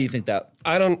 Why do you think that?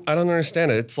 I don't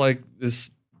understand it. It's like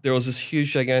this. There was this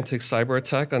huge, gigantic cyber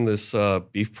attack on this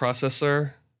beef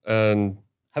processor, and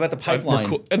how about the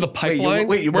pipeline? And the pipeline.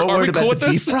 Wait, you're more worried about the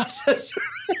beef processor?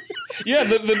 Yeah,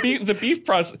 the beef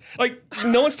process. Like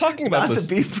no one's talking about Not this.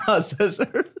 The beef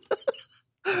processor.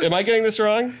 Am I getting this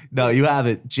wrong? No, you have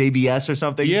it. JBS or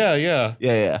something? Yeah.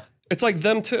 It's like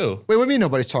them too. Wait, what do you mean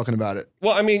nobody's talking about it?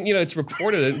 Well, I mean, it's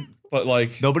reported, but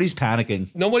like nobody's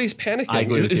panicking. Nobody's panicking. I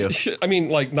agree with you. I mean,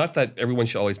 like, not that everyone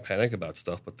should always panic about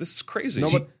stuff, but this is crazy.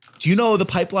 Do you know the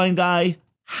pipeline guy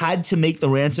had to make the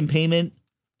ransom payment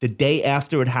the day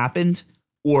after it happened,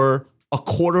 or a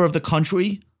quarter of the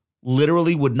country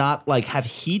literally would not like have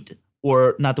heat,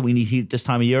 or not that we need heat this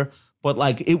time of year. But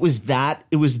like it was that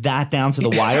down to the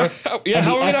wire. Yeah, and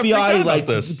how the are we FBI not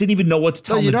this? didn't even know what to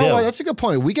tell them to do. You know what? That's a good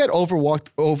point. We get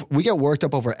worked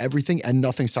up over everything and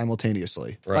nothing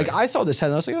simultaneously. Right. Like I saw this head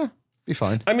and I was like, oh, be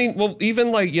fine. I mean, well,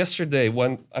 even like yesterday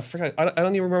when I forgot, I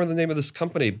don't even remember the name of this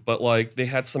company, but like they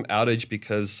had some outage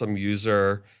because some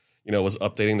user, was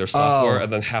updating their software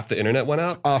and then half the internet went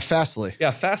out. Fastly. Yeah,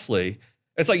 Fastly.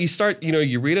 It's like you start,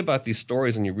 you read about these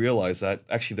stories and you realize that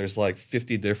actually there's like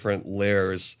 50 different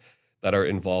layers that are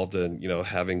involved in,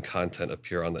 having content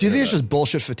appear on the internet. Do you think it's just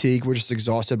bullshit fatigue? We're just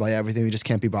exhausted by everything. We just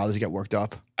can't be bothered to get worked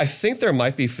up. I think there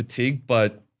might be fatigue,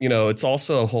 but, it's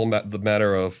also the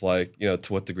matter of like, to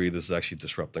what degree this is actually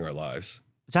disrupting our lives.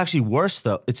 It's actually worse,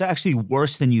 though. It's actually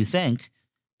worse than you think,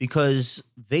 because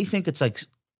they think it's like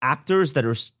actors that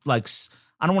are like,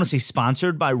 I don't want to say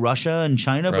sponsored by Russia and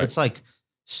China, but it's like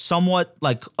somewhat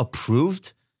like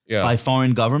approved by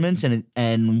foreign governments.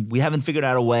 And we haven't figured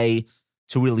out a way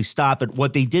to really stop it.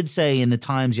 What they did say in the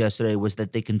Times yesterday was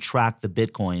that they can track the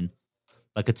Bitcoin.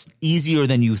 Like it's easier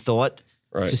than you thought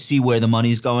to see where the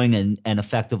money's going and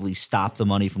effectively stop the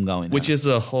money from going there. Which is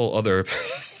a whole other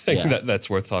thing that's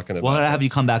worth talking about. Well, I'll have you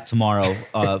come back tomorrow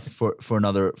for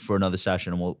another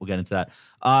session, and we'll get into that.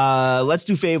 Let's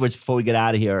do favorites before we get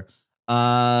out of here.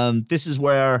 This is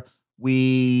where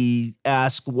we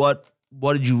ask what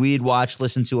did you read, watch,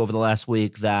 listen to over the last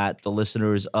week that the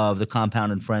listeners of The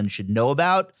Compound and Friends should know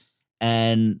about?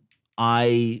 And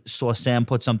I saw Sam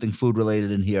put something food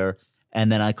related in here,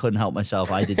 and then I couldn't help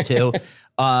myself. I did too.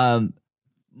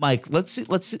 Mike, let's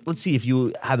see if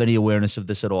you have any awareness of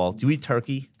this at all. Do you eat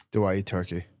turkey? Do I eat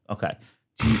turkey? Okay.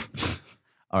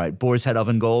 All right. Boar's Head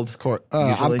oven gold. Of course.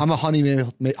 I'm a honey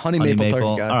maple turkey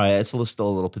guy. All right. It's still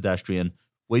a little pedestrian.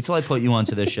 Wait till I put you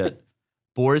onto this shit.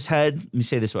 Boar's Head. Let me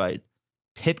say this right.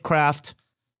 Pitcraft.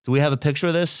 Do we have a picture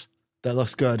of this? That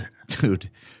looks good. Dude.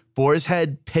 Boar's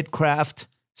Head, Pitcraft,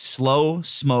 slow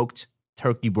smoked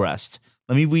turkey breast.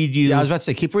 Let me read you. Yeah, I was about to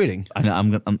say, keep reading. I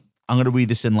know, I'm gonna read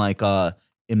this in like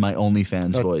in my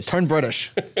OnlyFans voice. Turn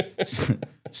British.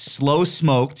 Slow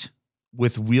smoked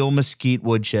with real mesquite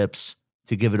wood chips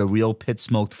to give it a real pit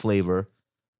smoked flavor.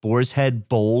 Boar's Head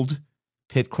bold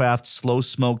Pitcraft slow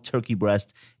smoked turkey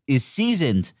breast is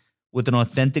seasoned with an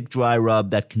authentic dry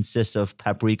rub that consists of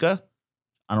paprika.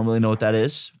 I don't really know what that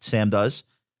is. Sam does.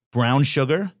 Brown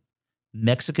sugar,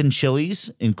 Mexican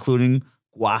chilies, including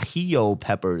guajillo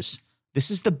peppers.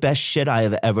 This is the best shit I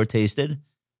have ever tasted.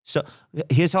 So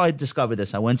here's how I discovered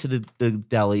this. I went to the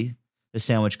deli, the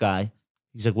sandwich guy.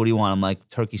 He's like, what do you want? I'm like,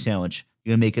 turkey sandwich.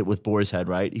 You're going to make it with Boar's Head,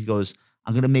 right? He goes,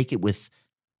 I'm going to make it with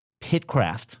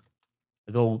Pitcraft.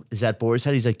 I go, is that Boar's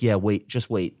Head? He's like, yeah, wait, just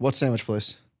wait. What sandwich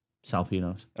place?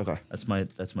 Salpino's. Okay. That's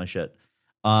my shit.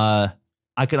 I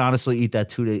could honestly eat that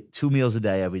 2 meals a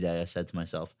day every day, I said to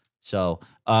myself. So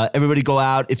everybody go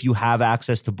out if you have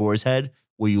access to Boar's Head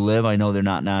where you live. I know they're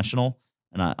not national,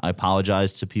 and I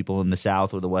apologize to people in the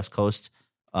South or the West Coast.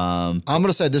 I'm going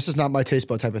to say this is not my taste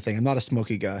bud type of thing. I'm not a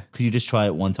smoky guy. Could you just try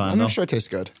it one time? I'm sure it tastes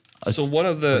good. So one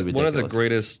of the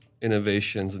greatest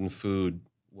innovations in food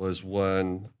was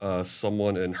when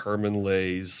someone in Herman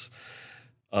Lay's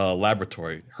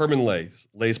laboratory, Herman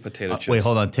Lay's potato chips. Wait,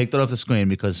 hold on. Take that off the screen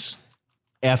because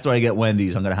after I get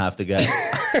Wendy's, I'm gonna have to get.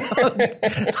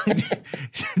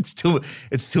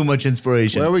 It's too much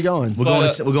inspiration. Where are we going? We're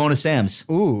going to Sam's.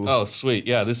 Ooh. Oh, sweet.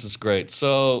 Yeah, this is great.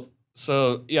 So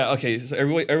yeah, okay. So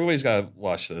everybody's got to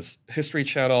watch this. History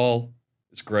Channel.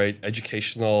 It's great.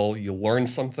 Educational. You learn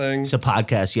something. It's a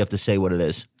podcast. You have to say what it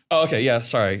is. Oh, okay. Yeah.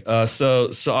 Sorry.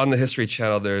 So on the History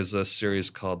Channel, there's a series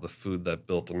called "The Food That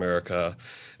Built America,"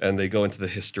 and they go into the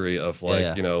history of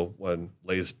when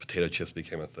Lay's potato chips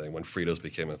became a thing, when Fritos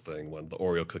became a thing, when the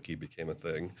Oreo cookie became a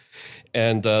thing,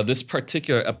 and this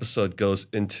particular episode goes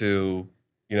into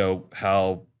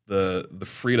how the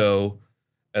Frito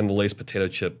and the Lay's potato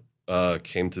chip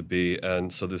came to be,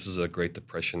 and so this is a Great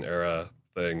Depression era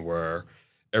thing where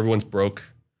everyone's broke.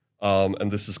 And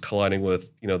this is colliding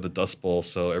with, the Dust Bowl,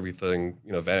 so everything,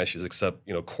 vanishes except,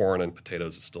 corn and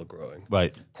potatoes is still growing.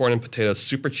 Right. Corn and potatoes,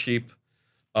 super cheap.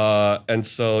 And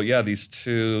so, yeah, these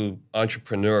two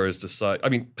entrepreneurs decide,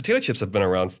 potato chips have been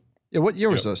around. Yeah, what year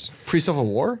was this? Pre-Civil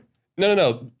War?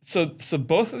 No. So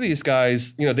both of these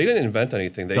guys, they didn't invent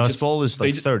anything. Dust Bowl is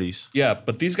like 30s. Yeah,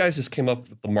 but these guys just came up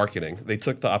with the marketing. They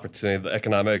took the opportunity, the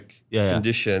economic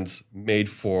conditions made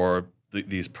for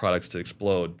these products to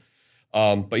explode.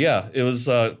 But yeah, it was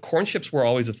corn chips were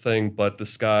always a thing, but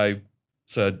this guy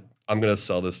said, I'm going to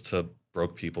sell this to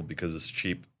broke people because it's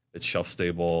cheap, it's shelf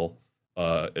stable,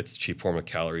 it's a cheap form of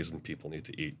calories and people need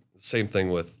to eat. Same thing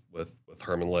with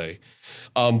Herman Lay.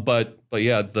 But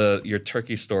yeah, your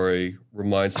turkey story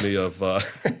reminds me of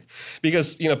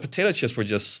because potato chips were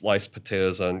just sliced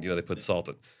potatoes and they put salt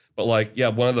in. But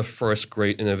one of the first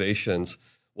great innovations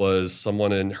was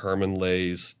someone in Herman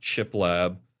Lay's chip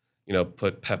lab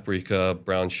put paprika,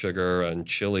 brown sugar, and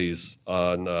chilies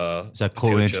on. Is that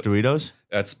Cool Ranch Doritos?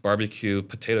 That's barbecue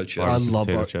potato chips. I love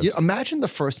chips. Yeah, imagine the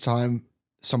first time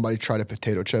somebody tried a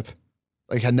potato chip,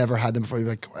 had never had them before. You'd be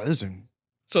like, wow, this is.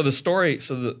 So the story,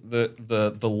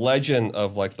 the legend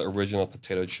of the original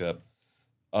potato chip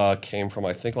came from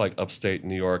I think upstate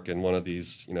New York in one of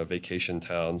these vacation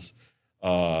towns,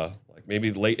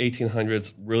 maybe late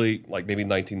 1800s, really maybe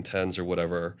 1910s or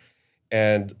whatever.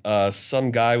 And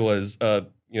some guy was,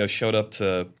 showed up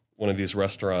to one of these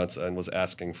restaurants and was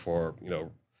asking for,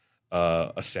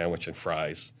 a sandwich and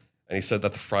fries. And he said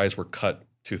that the fries were cut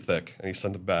too thick, and he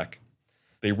sent it back.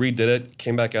 They redid it,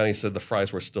 came back out, and he said the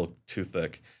fries were still too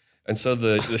thick. And so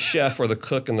the chef or the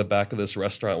cook in the back of this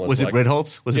restaurant was it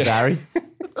Ritholtz? Was it Barry?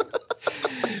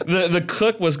 The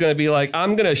cook was going to be like,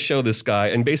 I'm going to show this guy,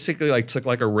 and basically took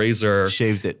a razor,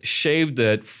 shaved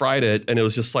it, fried it, and it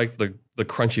was just the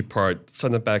crunchy part,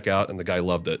 sent it back out, and the guy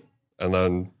loved it. And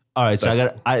then all right,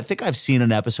 so I think I've seen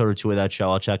an episode or two of that show.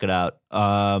 I'll check it out.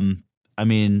 I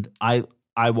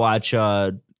watch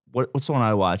what's the one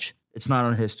I watch? It's not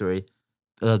on History.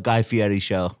 The Guy Fieri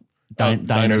show.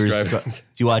 Diners. Do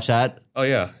you watch that? Oh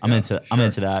yeah. I'm into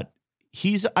that.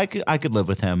 I could live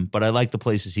with him, but I like the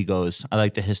places he goes. I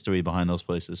like the history behind those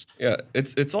places. Yeah,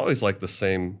 it's always the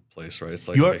same place, right? It's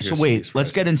so wait,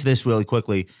 let's get into this really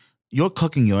quickly. You're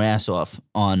cooking your ass off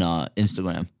on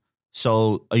Instagram.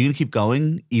 So are you gonna keep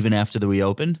going even after the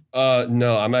reopen?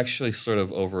 No, I'm actually sort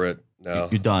of over it now.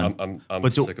 You're done.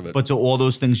 I'm sick of it. But so all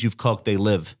those things you've cooked, they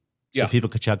live. So people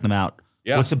could check them out.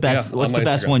 Yeah. What's the best? What's the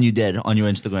best one you did on your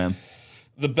Instagram?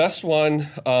 The best one,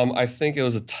 I think it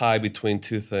was a tie between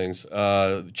two things.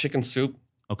 Chicken soup.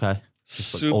 Okay.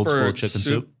 Just like old school chicken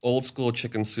soup. Old school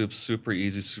chicken soup, super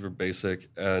easy, super basic,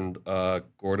 and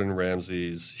Gordon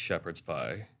Ramsay's shepherd's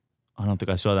pie. I don't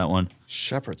think I saw that one.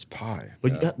 Shepherd's pie.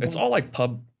 But it's all like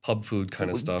pub food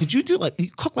kind of stuff. Did you you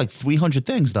cook like 300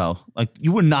 things though? Like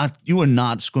you were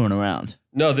not screwing around.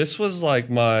 No, this was like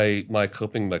my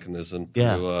coping mechanism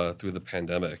through the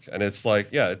pandemic. And it's like,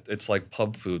 it's like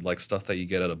pub food, like stuff that you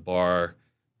get at a bar,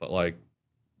 but like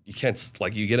you can't,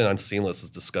 like you get it on Seamless,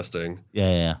 it's disgusting.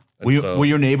 Yeah. Were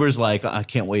your neighbors like, I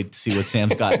can't wait to see what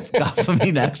Sam's got for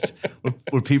me next?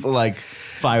 Were people like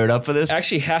fired up for this?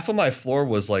 Actually, half of my floor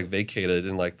was like vacated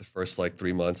in like the first like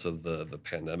 3 months of the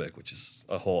pandemic, which is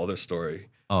a whole other story.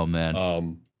 Oh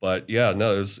man. But yeah,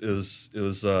 no, it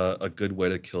was a good way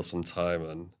to kill some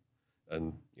time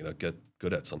and get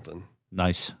good at something.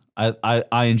 Nice.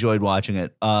 I enjoyed watching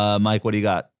it. Mike, what do you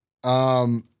got? I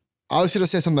was going to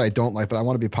say something I don't like, but I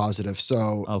want to be positive.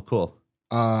 So, oh, cool.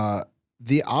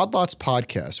 The Odd Lots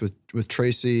podcast with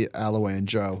Tracy Alloway and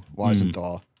Joe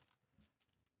Weisenthal.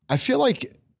 I feel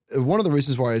like one of the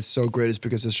reasons why it's so great is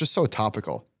because it's just so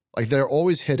topical. Like they're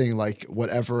always hitting like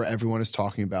whatever everyone is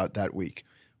talking about that week,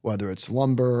 whether it's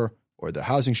lumber or the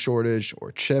housing shortage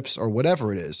or chips or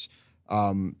whatever it is.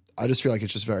 I just feel like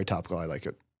it's just very topical. I like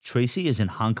it. Tracy is in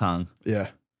Hong Kong. Yeah.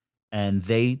 And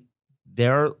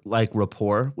their like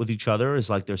rapport with each other is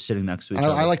like they're sitting next to each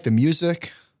other. I like the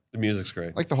music. The music's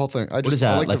great. I like the whole thing. What is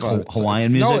that? I like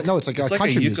Hawaiian music? No, it's like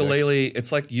country ukulele. music.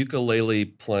 It's like ukulele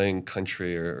playing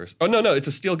country or no, it's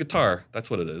a steel guitar. That's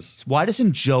what it is. Why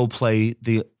doesn't Joe play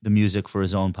the music for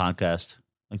his own podcast?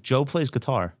 Like Joe plays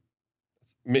guitar.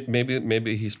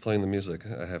 Maybe he's playing the music.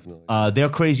 I have no idea. They're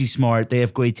crazy smart. They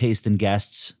have great taste in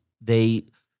guests. They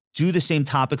do the same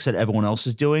topics that everyone else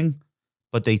is doing,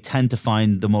 but they tend to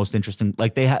find the most interesting.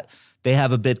 Like they have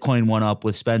a Bitcoin one up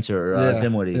with Spencer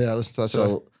Dinwiddie. Yeah, listen to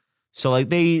that. So like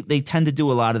they tend to do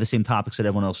a lot of the same topics that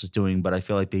everyone else is doing, but I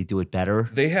feel like they do it better.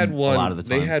 They had one. A lot of the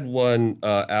time. They had one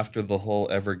after the whole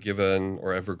Ever Given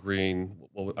or Evergreen.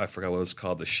 Well, I forgot what it was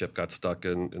called. The ship got stuck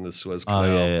in the Suez Canal.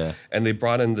 Oh yeah. And they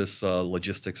brought in this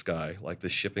logistics guy, like the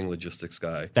shipping logistics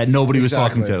guy that nobody was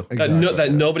talking to. That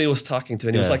nobody was talking to,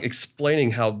 and he was like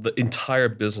explaining how the entire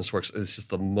business works. It's just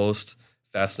the most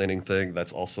fascinating thing.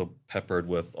 That's also peppered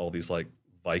with all these like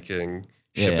Viking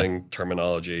shipping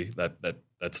terminology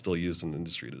that's still used in the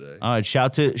industry today. All right,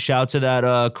 shout to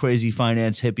that crazy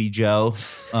finance hippie Joe.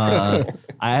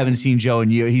 I haven't seen Joe in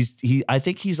years. I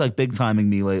think he's like big timing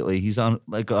me lately. He's on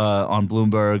on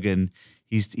Bloomberg and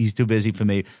he's too busy for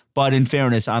me. But in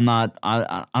fairness, I don't have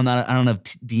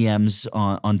DMs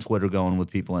on Twitter going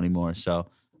with people anymore. So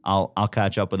I'll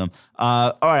catch up with them.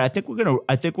 All right, I think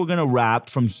we're gonna wrap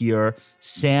from here.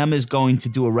 Sam is going to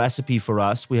do a recipe for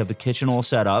us. We have the kitchen all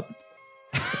set up.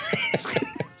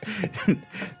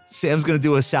 Sam's gonna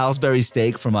do a Salisbury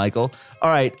steak for Michael. All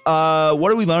right, what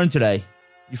did we learn today?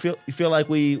 You feel like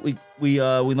we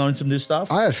learned some new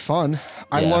stuff? I had fun.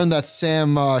 I learned that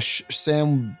Sam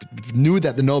knew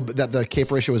that the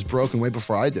CAPE ratio was broken way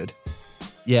before I did.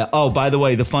 Yeah. Oh, by the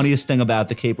way, the funniest thing about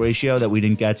the CAPE ratio that we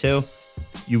didn't get to,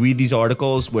 you read these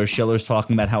articles where Shiller's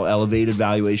talking about how elevated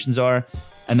valuations are.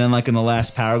 And then, like in the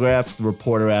last paragraph, the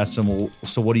reporter asks him, "Well,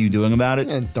 so what are you doing about it?"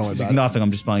 Don't worry about it. Nothing.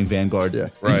 I'm just buying Vanguard. Yeah,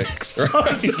 right.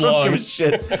 He's long. Give a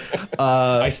shit.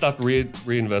 I stopped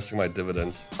reinvesting my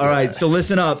dividends. All right, so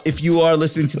listen up. If you are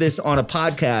listening to this on a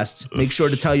podcast, make sure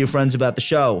to tell your friends about the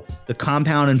show. The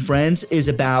Compound and Friends is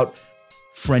about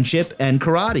friendship and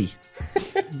karate.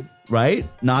 Right?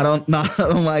 Not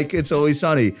unlike It's Always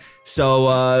Sunny.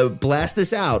 So blast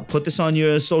this out. Put this on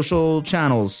your social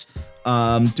channels.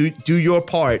 Do your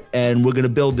part, and we're gonna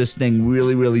build this thing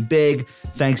really, really big.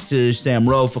 Thanks to Sam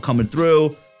Rowe for coming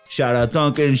through. Shout out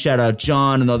Duncan. Shout out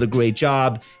John. Another great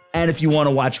job. And if you want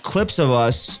to watch clips of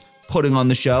us putting on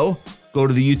the show, go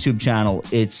to the YouTube channel.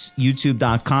 It's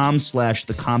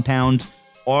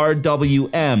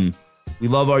youtube.com/thecompoundrwm. We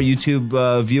love our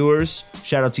YouTube viewers.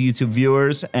 Shout out to YouTube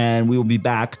viewers, and we will be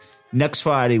back next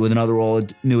Friday with another all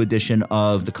new edition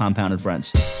of The Compound and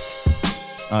Friends.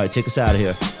 All right, take us out of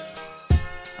here.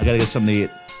 I gotta get something to eat.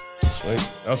 Sweet.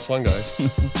 That was fun, guys.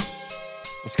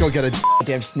 Let's go get a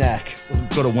damn snack.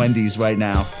 Go to Wendy's right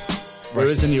now. Where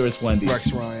is the nearest Wendy's?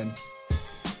 Rex Ryan.